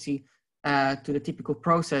efficiency to the typical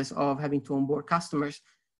process of having to onboard customers.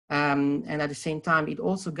 And at the same time, it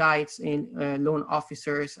also guides in loan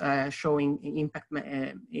officers showing impact,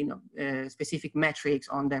 specific metrics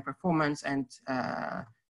on their performance, and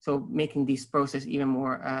so making this process even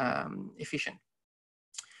more efficient.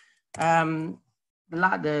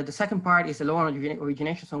 The second part is the loan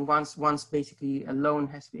origination. So once basically the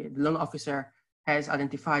loan officer has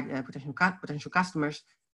identified potential customers,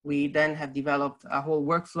 we then have developed a whole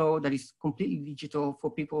workflow that is completely digital for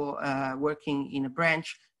people working in a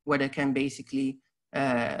branch, where they can basically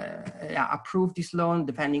approve this loan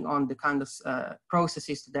depending on the kind of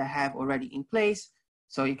processes that they have already in place.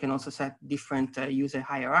 So you can also set different user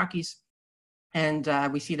hierarchies. And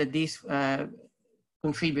we see that this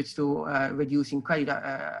contributes to reducing credit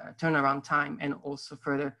turnaround time and also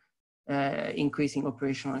further increasing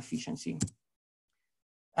operational efficiency.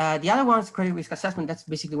 The other one is credit risk assessment. That's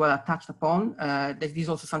basically what I touched upon. This is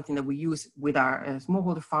also something that we use with our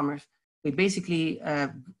smallholder farmers. We basically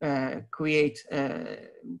create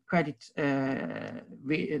credit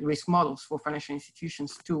risk models for financial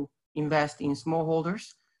institutions to invest in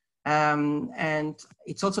smallholders. And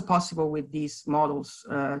it's also possible with these models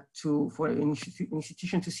for an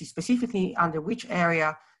institution to see specifically under which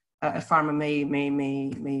area a farmer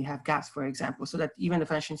may have gaps, for example, so that even the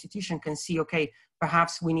financial institution can see, okay,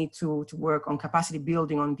 perhaps we need to work on capacity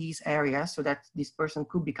building on these areas so that this person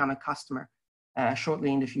could become a customer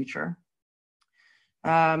shortly in the future.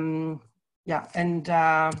 Yeah, and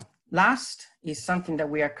last is something that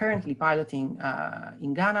we are currently piloting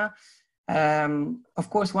in Ghana. Of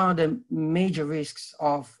course, one of the major risks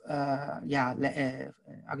of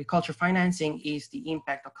agriculture financing is the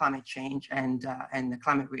impact of climate change and the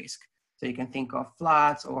climate risk. So you can think of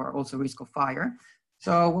floods or also risk of fire.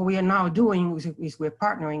 So what we are now doing is we're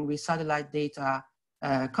partnering with satellite data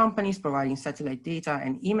companies, providing satellite data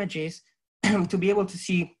and images to be able to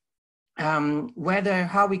see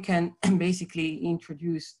how we can basically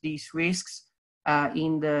introduce these risks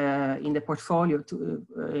in the portfolio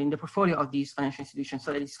of these financial institutions,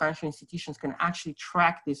 so that these financial institutions can actually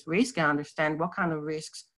track this risk and understand what kind of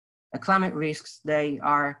risks, climate risks, they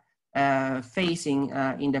are facing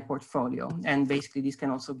in their portfolio. And basically, this can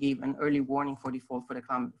also give an early warning for default for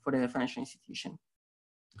the financial institution.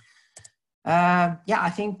 Yeah, I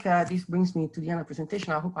think this brings me to the end of the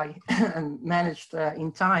presentation. I hope I managed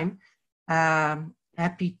in time.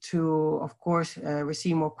 Happy to, of course,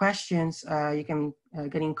 receive more questions. You can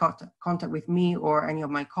get in contact with me or any of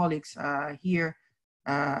my colleagues here.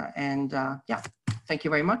 Yeah, thank you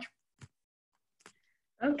very much.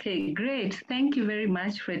 Okay, great. Thank you very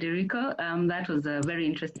much, Federico. That was a very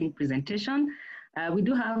interesting presentation. We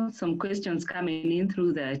do have some questions coming in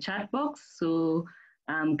through the chat box. So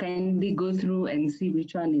kindly go through and see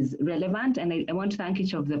which one is relevant. And I want to thank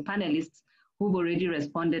each of the panelists who've already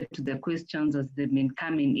responded to the questions as they've been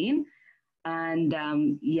coming in. And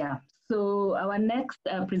yeah, so our next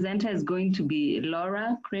presenter is going to be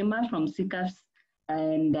Laura Cramer from CCAFS,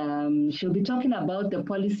 and she'll be talking about the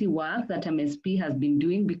policy work that MSP has been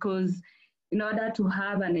doing, because in order to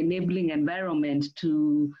have an enabling environment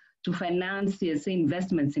to finance CSA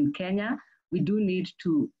investments in Kenya, we do need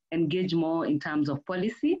to engage more in terms of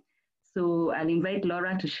policy. So I'll invite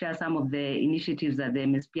Laura to share some of the initiatives that the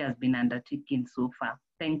MSP has been undertaking so far.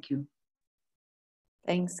 Thank you.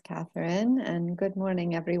 Thanks, Catherine, and good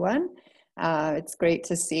morning, everyone. It's great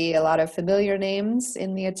to see a lot of familiar names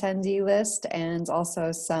in the attendee list, and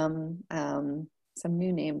also some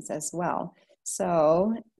new names as well.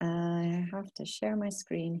 So I have to share my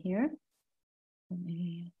screen here. Let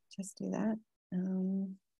me just do that.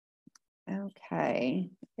 Okay,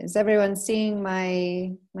 is everyone seeing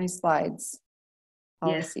my slides?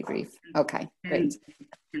 Policy yes. Brief. Okay, great.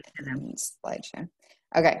 Slide share.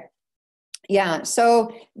 Okay. Yeah,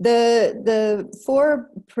 so the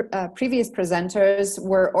four previous presenters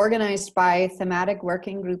were organized by thematic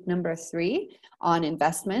working group number 3 on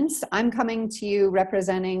investments. I'm coming to you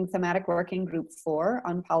representing thematic working group 4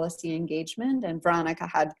 on policy engagement, and Veronica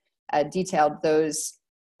had detailed those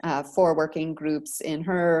 4 working groups in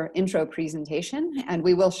her intro presentation, and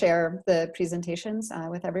we will share the presentations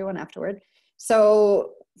with everyone afterward.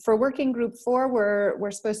 So for working group 4,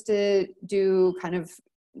 we're supposed to do kind of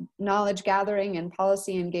knowledge gathering and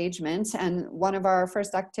policy engagement, and one of our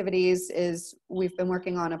first activities is we've been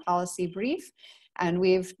working on a policy brief, and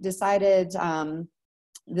we've decided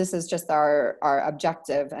this is just our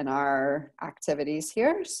objective and our activities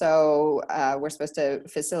here. So we're supposed to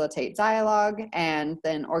facilitate dialogue and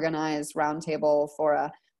then organize roundtable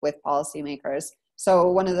fora with policymakers. So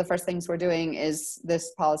one of the first things we're doing is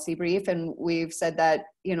this policy brief, and we've said that,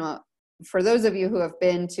 you know, for those of you who have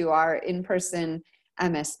been to our in-person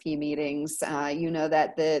MSP meetings, you know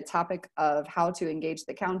that the topic of how to engage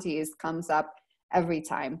the counties comes up every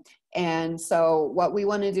time. And so what we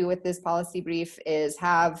want to do with this policy brief is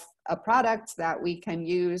have a product that we can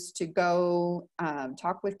use to go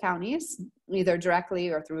talk with counties, either directly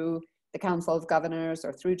or through the Council of Governors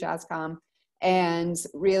or through JASCOM, and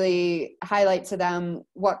really highlight to them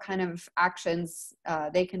what kind of actions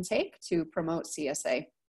they can take to promote CSA.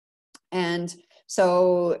 And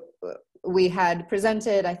so we had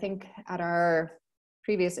presented, I think, at our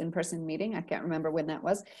previous in-person meeting, I can't remember when that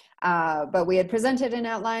was, but we had presented an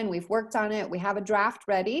outline, we've worked on it, we have a draft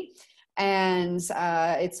ready, And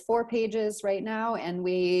it's 4 pages right now, and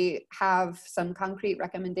we have some concrete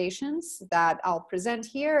recommendations that I'll present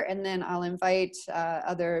here, and then I'll invite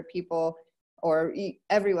other people or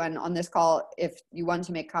everyone on this call. If you want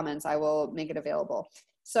to make comments, I will make it available.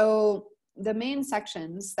 So the main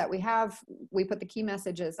sections that we have, we put the key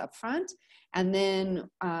messages up front, and then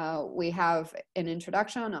we have an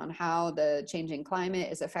introduction on how the changing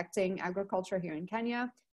climate is affecting agriculture here in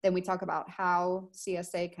Kenya. Then we talk about how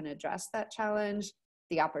CSA can address that challenge,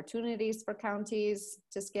 the opportunities for counties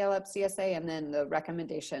to scale up CSA, and then the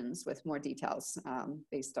recommendations with more details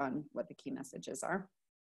based on what the key messages are.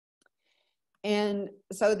 And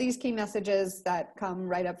so these key messages that come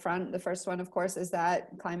right up front, the first one, of course, is that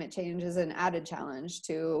climate change is an added challenge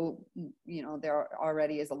to, there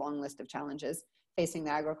already is a long list of challenges facing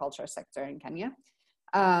the agriculture sector in Kenya.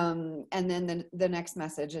 And then the next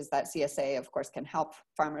message is that CSA, of course, can help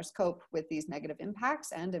farmers cope with these negative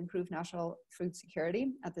impacts and improve national food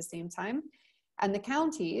security at the same time. And the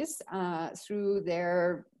counties, through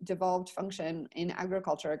their devolved function in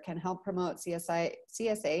agriculture, can help promote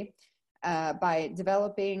CSA by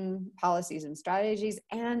developing policies and strategies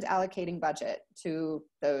and allocating budget to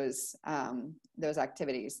those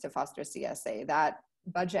activities to foster CSA. That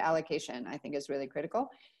budget allocation, I think, is really critical.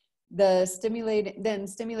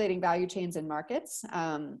 Stimulating value chains and markets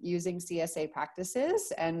using CSA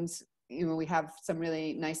practices, and we have some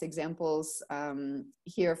really nice examples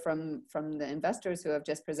here from the investors who have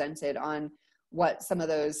just presented on what some of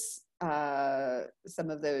those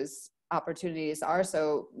opportunities are.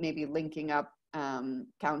 So maybe linking up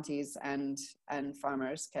counties and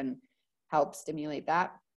farmers can help stimulate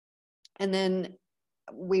that. And then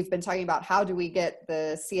we've been talking about how do we get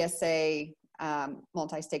the CSA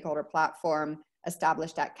multi-stakeholder platform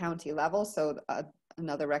established at county level. So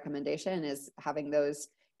another recommendation is having those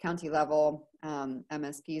county level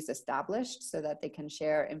MSPs established so that they can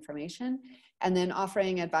share information, and then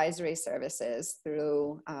offering advisory services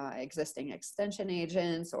through existing extension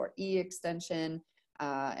agents or e-extension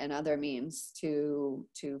and other means to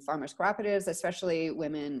farmers cooperatives, especially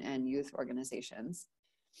women and youth organizations.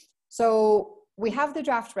 So we have the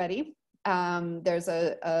draft ready. There's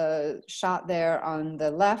a shot there on the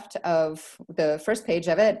left of the first page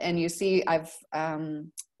of it, and you see I've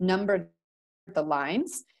numbered the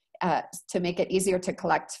lines to make it easier to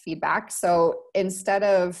collect feedback. So instead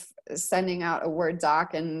of sending out a Word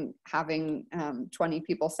doc and having 20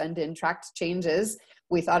 people send in tracked changes,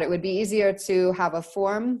 we thought it would be easier to have a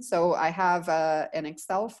form. So I have an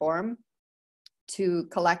Excel form to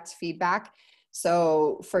collect feedback.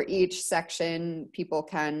 So for each section, people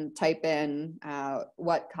can type in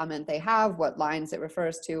what comment they have, what lines it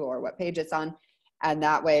refers to, or what page it's on. And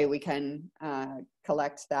that way we can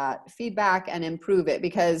collect that feedback and improve it,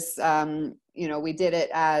 because we did it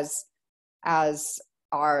as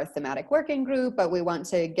our thematic working group, but we want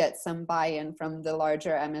to get some buy-in from the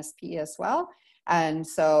larger MSP as well. And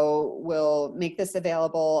so we'll make this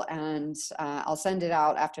available, and I'll send it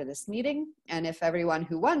out after this meeting. And if everyone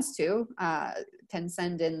who wants to can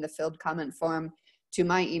send in the filled comment form to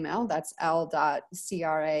my email, that's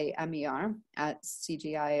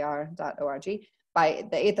l.cramer@cgiar.org, by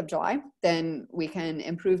the 8th of July, then we can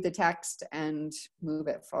improve the text and move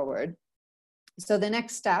it forward. So the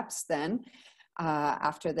next steps then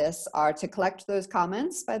after this are to collect those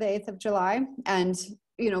comments by the 8th of July. And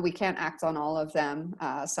we can't act on all of them.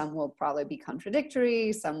 Some will probably be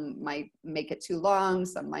contradictory, some might make it too long,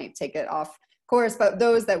 some might take it off course, but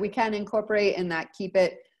those that we can incorporate and that keep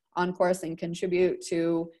it on course and contribute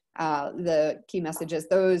to the key messages,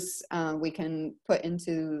 those we can put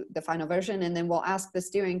into the final version, and then we'll ask the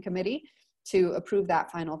steering committee to approve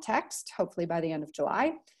that final text, hopefully by the end of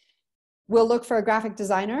July. We'll look for a graphic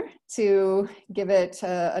designer to give it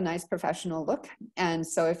a nice professional look. And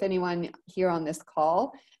so if anyone here on this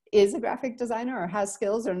call is a graphic designer or has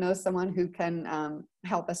skills or knows someone who can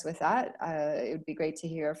help us with that, it would be great to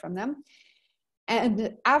hear from them.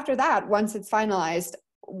 And after that, once it's finalized,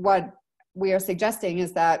 what we are suggesting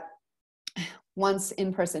is that once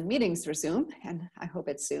in-person meetings resume, and I hope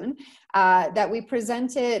it's soon, that we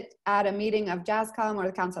present it at a meeting of JASCOM or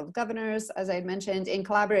the Council of Governors, as I had mentioned, in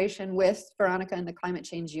collaboration with Veronica and the Climate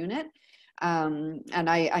Change Unit. And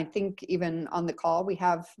I think even on the call, we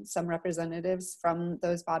have some representatives from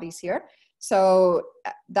those bodies here. So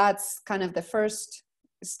that's kind of the first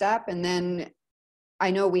step. And then I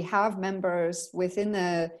know we have members within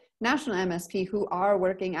the national MSP who are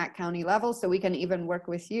working at county level, so we can even work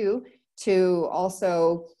with you to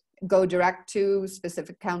also go direct to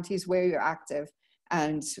specific counties where you're active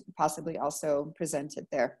and possibly also present it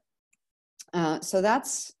there. So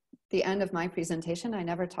that's the end of my presentation. I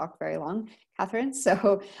never talk very long, Catherine,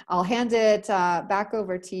 so I'll hand it back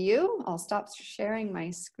over to you. I'll stop sharing my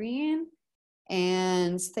screen,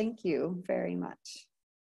 and thank you very much.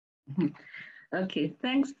 Okay,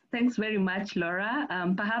 thanks very much, Laura.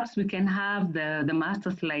 Perhaps we can have the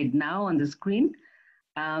master slide now on the screen,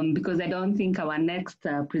 because I don't think our next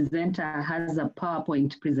presenter has a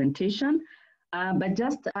PowerPoint presentation. But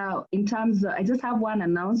just in terms of, I just have one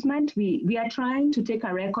announcement. We are trying to take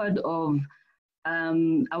a record of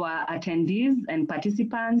our attendees and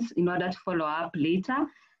participants in order to follow up later.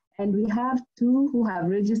 And we have two who have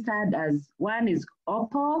registered as, one is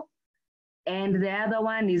Oppo, and the other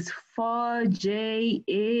one is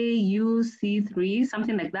 4JAUC3,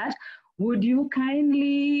 something like that. Would you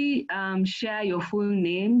kindly share your full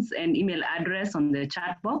names and email address on the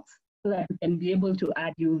chat box so that we can be able to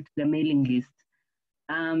add you to the mailing list?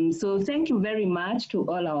 So thank you very much to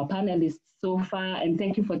all our panelists so far, and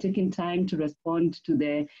thank you for taking time to respond to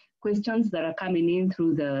the questions that are coming in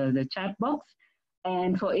through the chat box.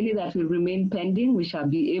 And for any that will remain pending, we shall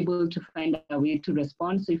be able to find a way to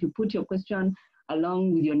respond. So if you put your question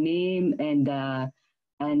along with your name and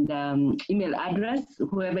email address,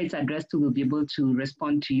 whoever it's addressed to will be able to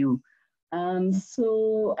respond to you.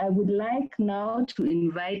 So I would like now to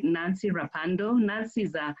invite Nancy Rapando. Nancy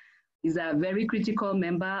is a very critical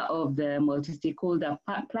member of the multi-stakeholder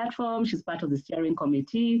platform. She's part of the steering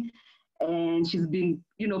committee, and she's been,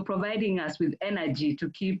 providing us with energy to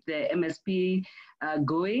keep the MSP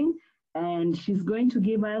going. And she's going to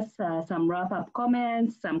give us some wrap-up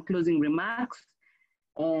comments, some closing remarks,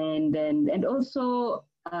 and also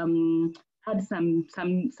add some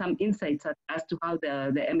insights as to how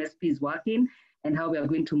the MSP is working and how we are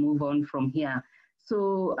going to move on from here.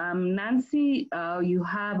 So Nancy, you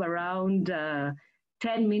have around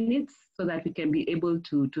 10 minutes so that we can be able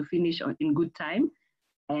to finish in good time,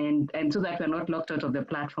 and so that we're not locked out of the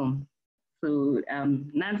platform. So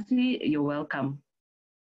Nancy, you're welcome.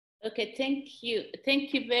 Okay, thank you.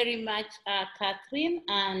 Thank you very much, Catherine.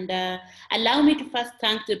 And allow me to first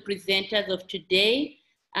thank the presenters of today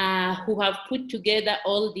who have put together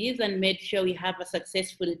all these and made sure we have a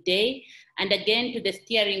successful day. And again, to the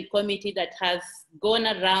steering committee that has gone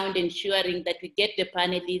around ensuring that we get the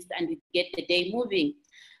panelists and we get the day moving.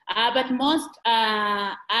 But most,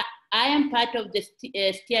 I am part of the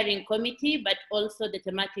steering committee, but also the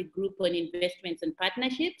thematic group on investments and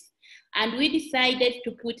partnerships. And we decided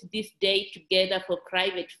to put this day together for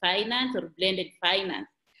private finance or blended finance.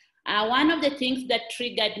 One of the things that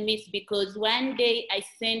triggered me is because one day I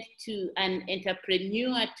sent to an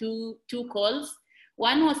entrepreneur two calls.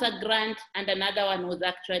 One was a grant and another one was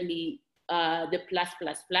actually the Plus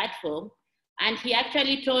platform. And he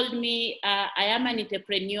actually told me, I am an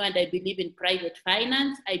entrepreneur and I believe in private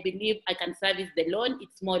finance. I believe I can service the loan.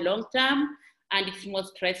 It's more long-term and it's more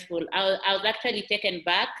stressful. I was actually taken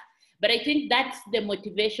back, but I think that's the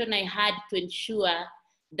motivation I had to ensure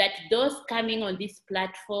that those coming on this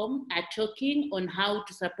platform are talking on how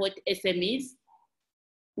to support SMEs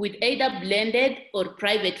with either blended or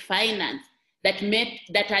private finance that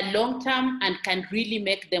are long-term and can really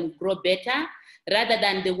make them grow better, rather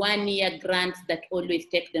than the one-year grants that always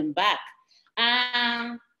take them back.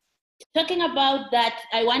 Talking about that,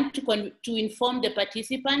 I want to inform the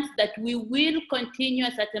participants that we will continue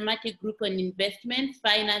as a thematic group on investments,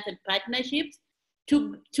 finance, and partnerships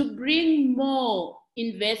to bring more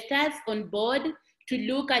investors on board to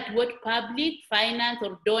look at what public finance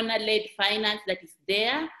or donor-led finance that is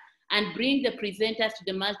there, and bring the presenters to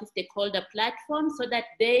the multi-stakeholder platform so that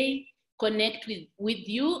they connect with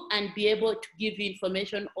you and be able to give you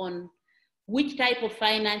information on which type of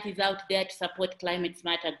finance is out there to support climate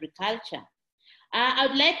smart agriculture. I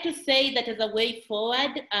would like to say that as a way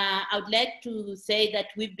forward, I would like to say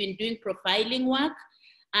that we've been doing profiling work,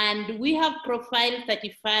 and we have profiled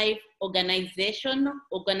 35 organizations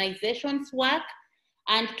work.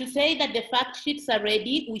 And to say that the fact sheets are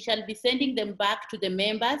ready, we shall be sending them back to the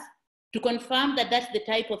members to confirm that that's the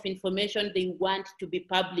type of information they want to be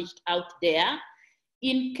published out there.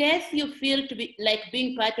 In case you feel to be like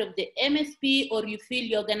being part of the MSP, or you feel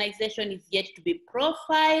your organization is yet to be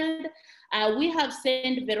profiled, we have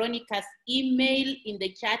sent Veronica's email in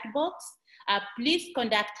the chat box. Please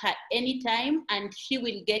contact her anytime and she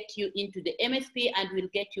will get you into the MSP and will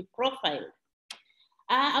get you profiled.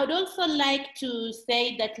 I would also like to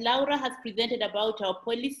say that Laura has presented about our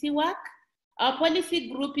policy work. Our policy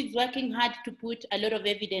group is working hard to put a lot of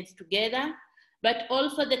evidence together, but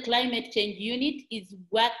also the climate change unit is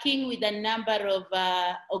working with a number of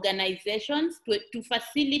organizations to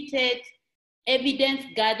facilitate evidence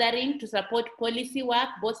gathering to support policy work,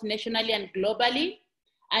 both nationally and globally.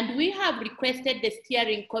 And we have requested the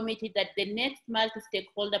steering committee that the next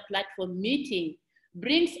multi-stakeholder platform meeting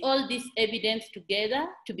brings all this evidence together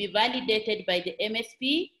to be validated by the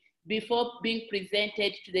MSP before being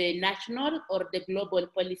presented to the national or the global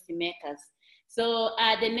policymakers. So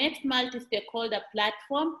the next multi-stakeholder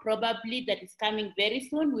platform, probably that is coming very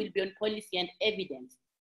soon, will be on policy and evidence.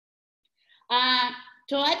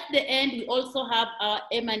 Towards the end, we also have our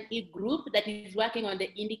M&E group that is working on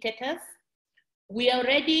the indicators. We are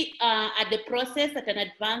already at the process at an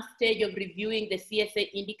advanced stage of reviewing the CSA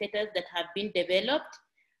indicators that have been developed.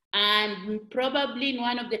 And probably in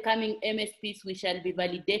one of the coming MSPs, we shall be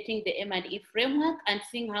validating the M&E framework and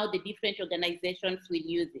seeing how the different organizations will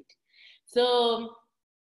use it. So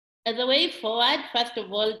as a way forward, first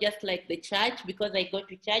of all, just like the church, because I go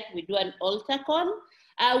to church, we do an altar call.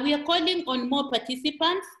 We are calling on more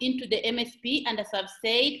participants into the MSP, and as I've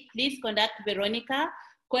said, please contact Veronica,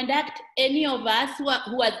 contact any of us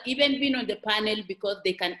who has even been on the panel, because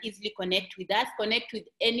they can easily connect with us, connect with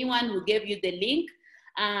anyone who gave you the link,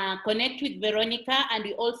 connect with Veronica, and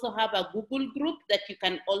we also have a Google group that you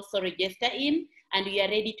can also register in, and we are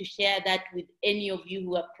ready to share that with any of you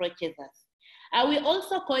who approaches us. We're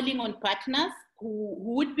also calling on partners who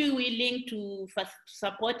would be willing to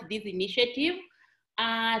support this initiative.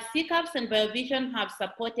 CCAFS and BioVision have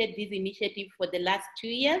supported this initiative for the last 2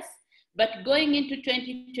 years, but going into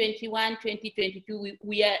 2021, 2022,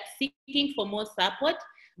 we are seeking for more support,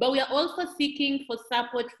 but we are also seeking for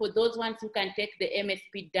support for those ones who can take the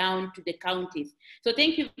MSP down to the counties. So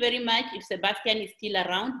thank you very much if Sebastian is still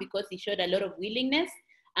around, because he showed a lot of willingness,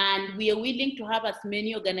 and we are willing to have as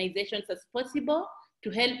many organizations as possible to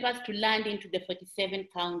help us to land into the 47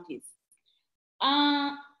 counties.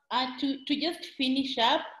 To just finish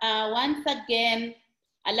up, once again,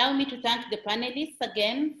 allow me to thank the panelists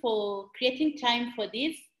again for creating time for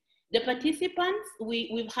this. The participants,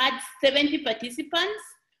 we've had 70 participants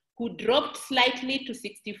who dropped slightly to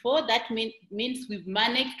 64. That means we've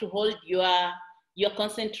managed to hold your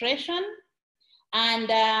concentration. And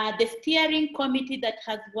the steering committee that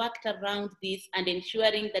has worked around this and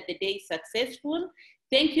ensuring that the day is successful.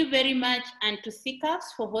 Thank you very much, and to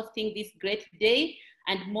CCAFS for hosting this great day.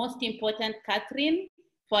 And most important, Catherine,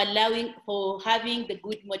 for having the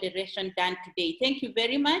good moderation done today. Thank you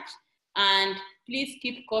very much, and please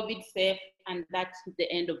keep COVID safe. And that's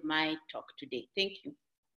the end of my talk today. Thank you.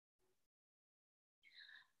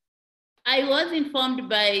 I was informed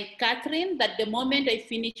by Catherine that the moment I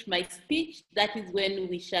finish my speech, that is when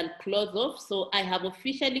we shall close off. So I have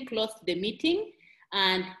officially closed the meeting,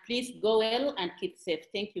 and please go well and keep safe.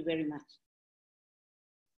 Thank you very much.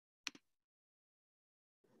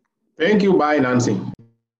 Thank you. Bye, Nancy.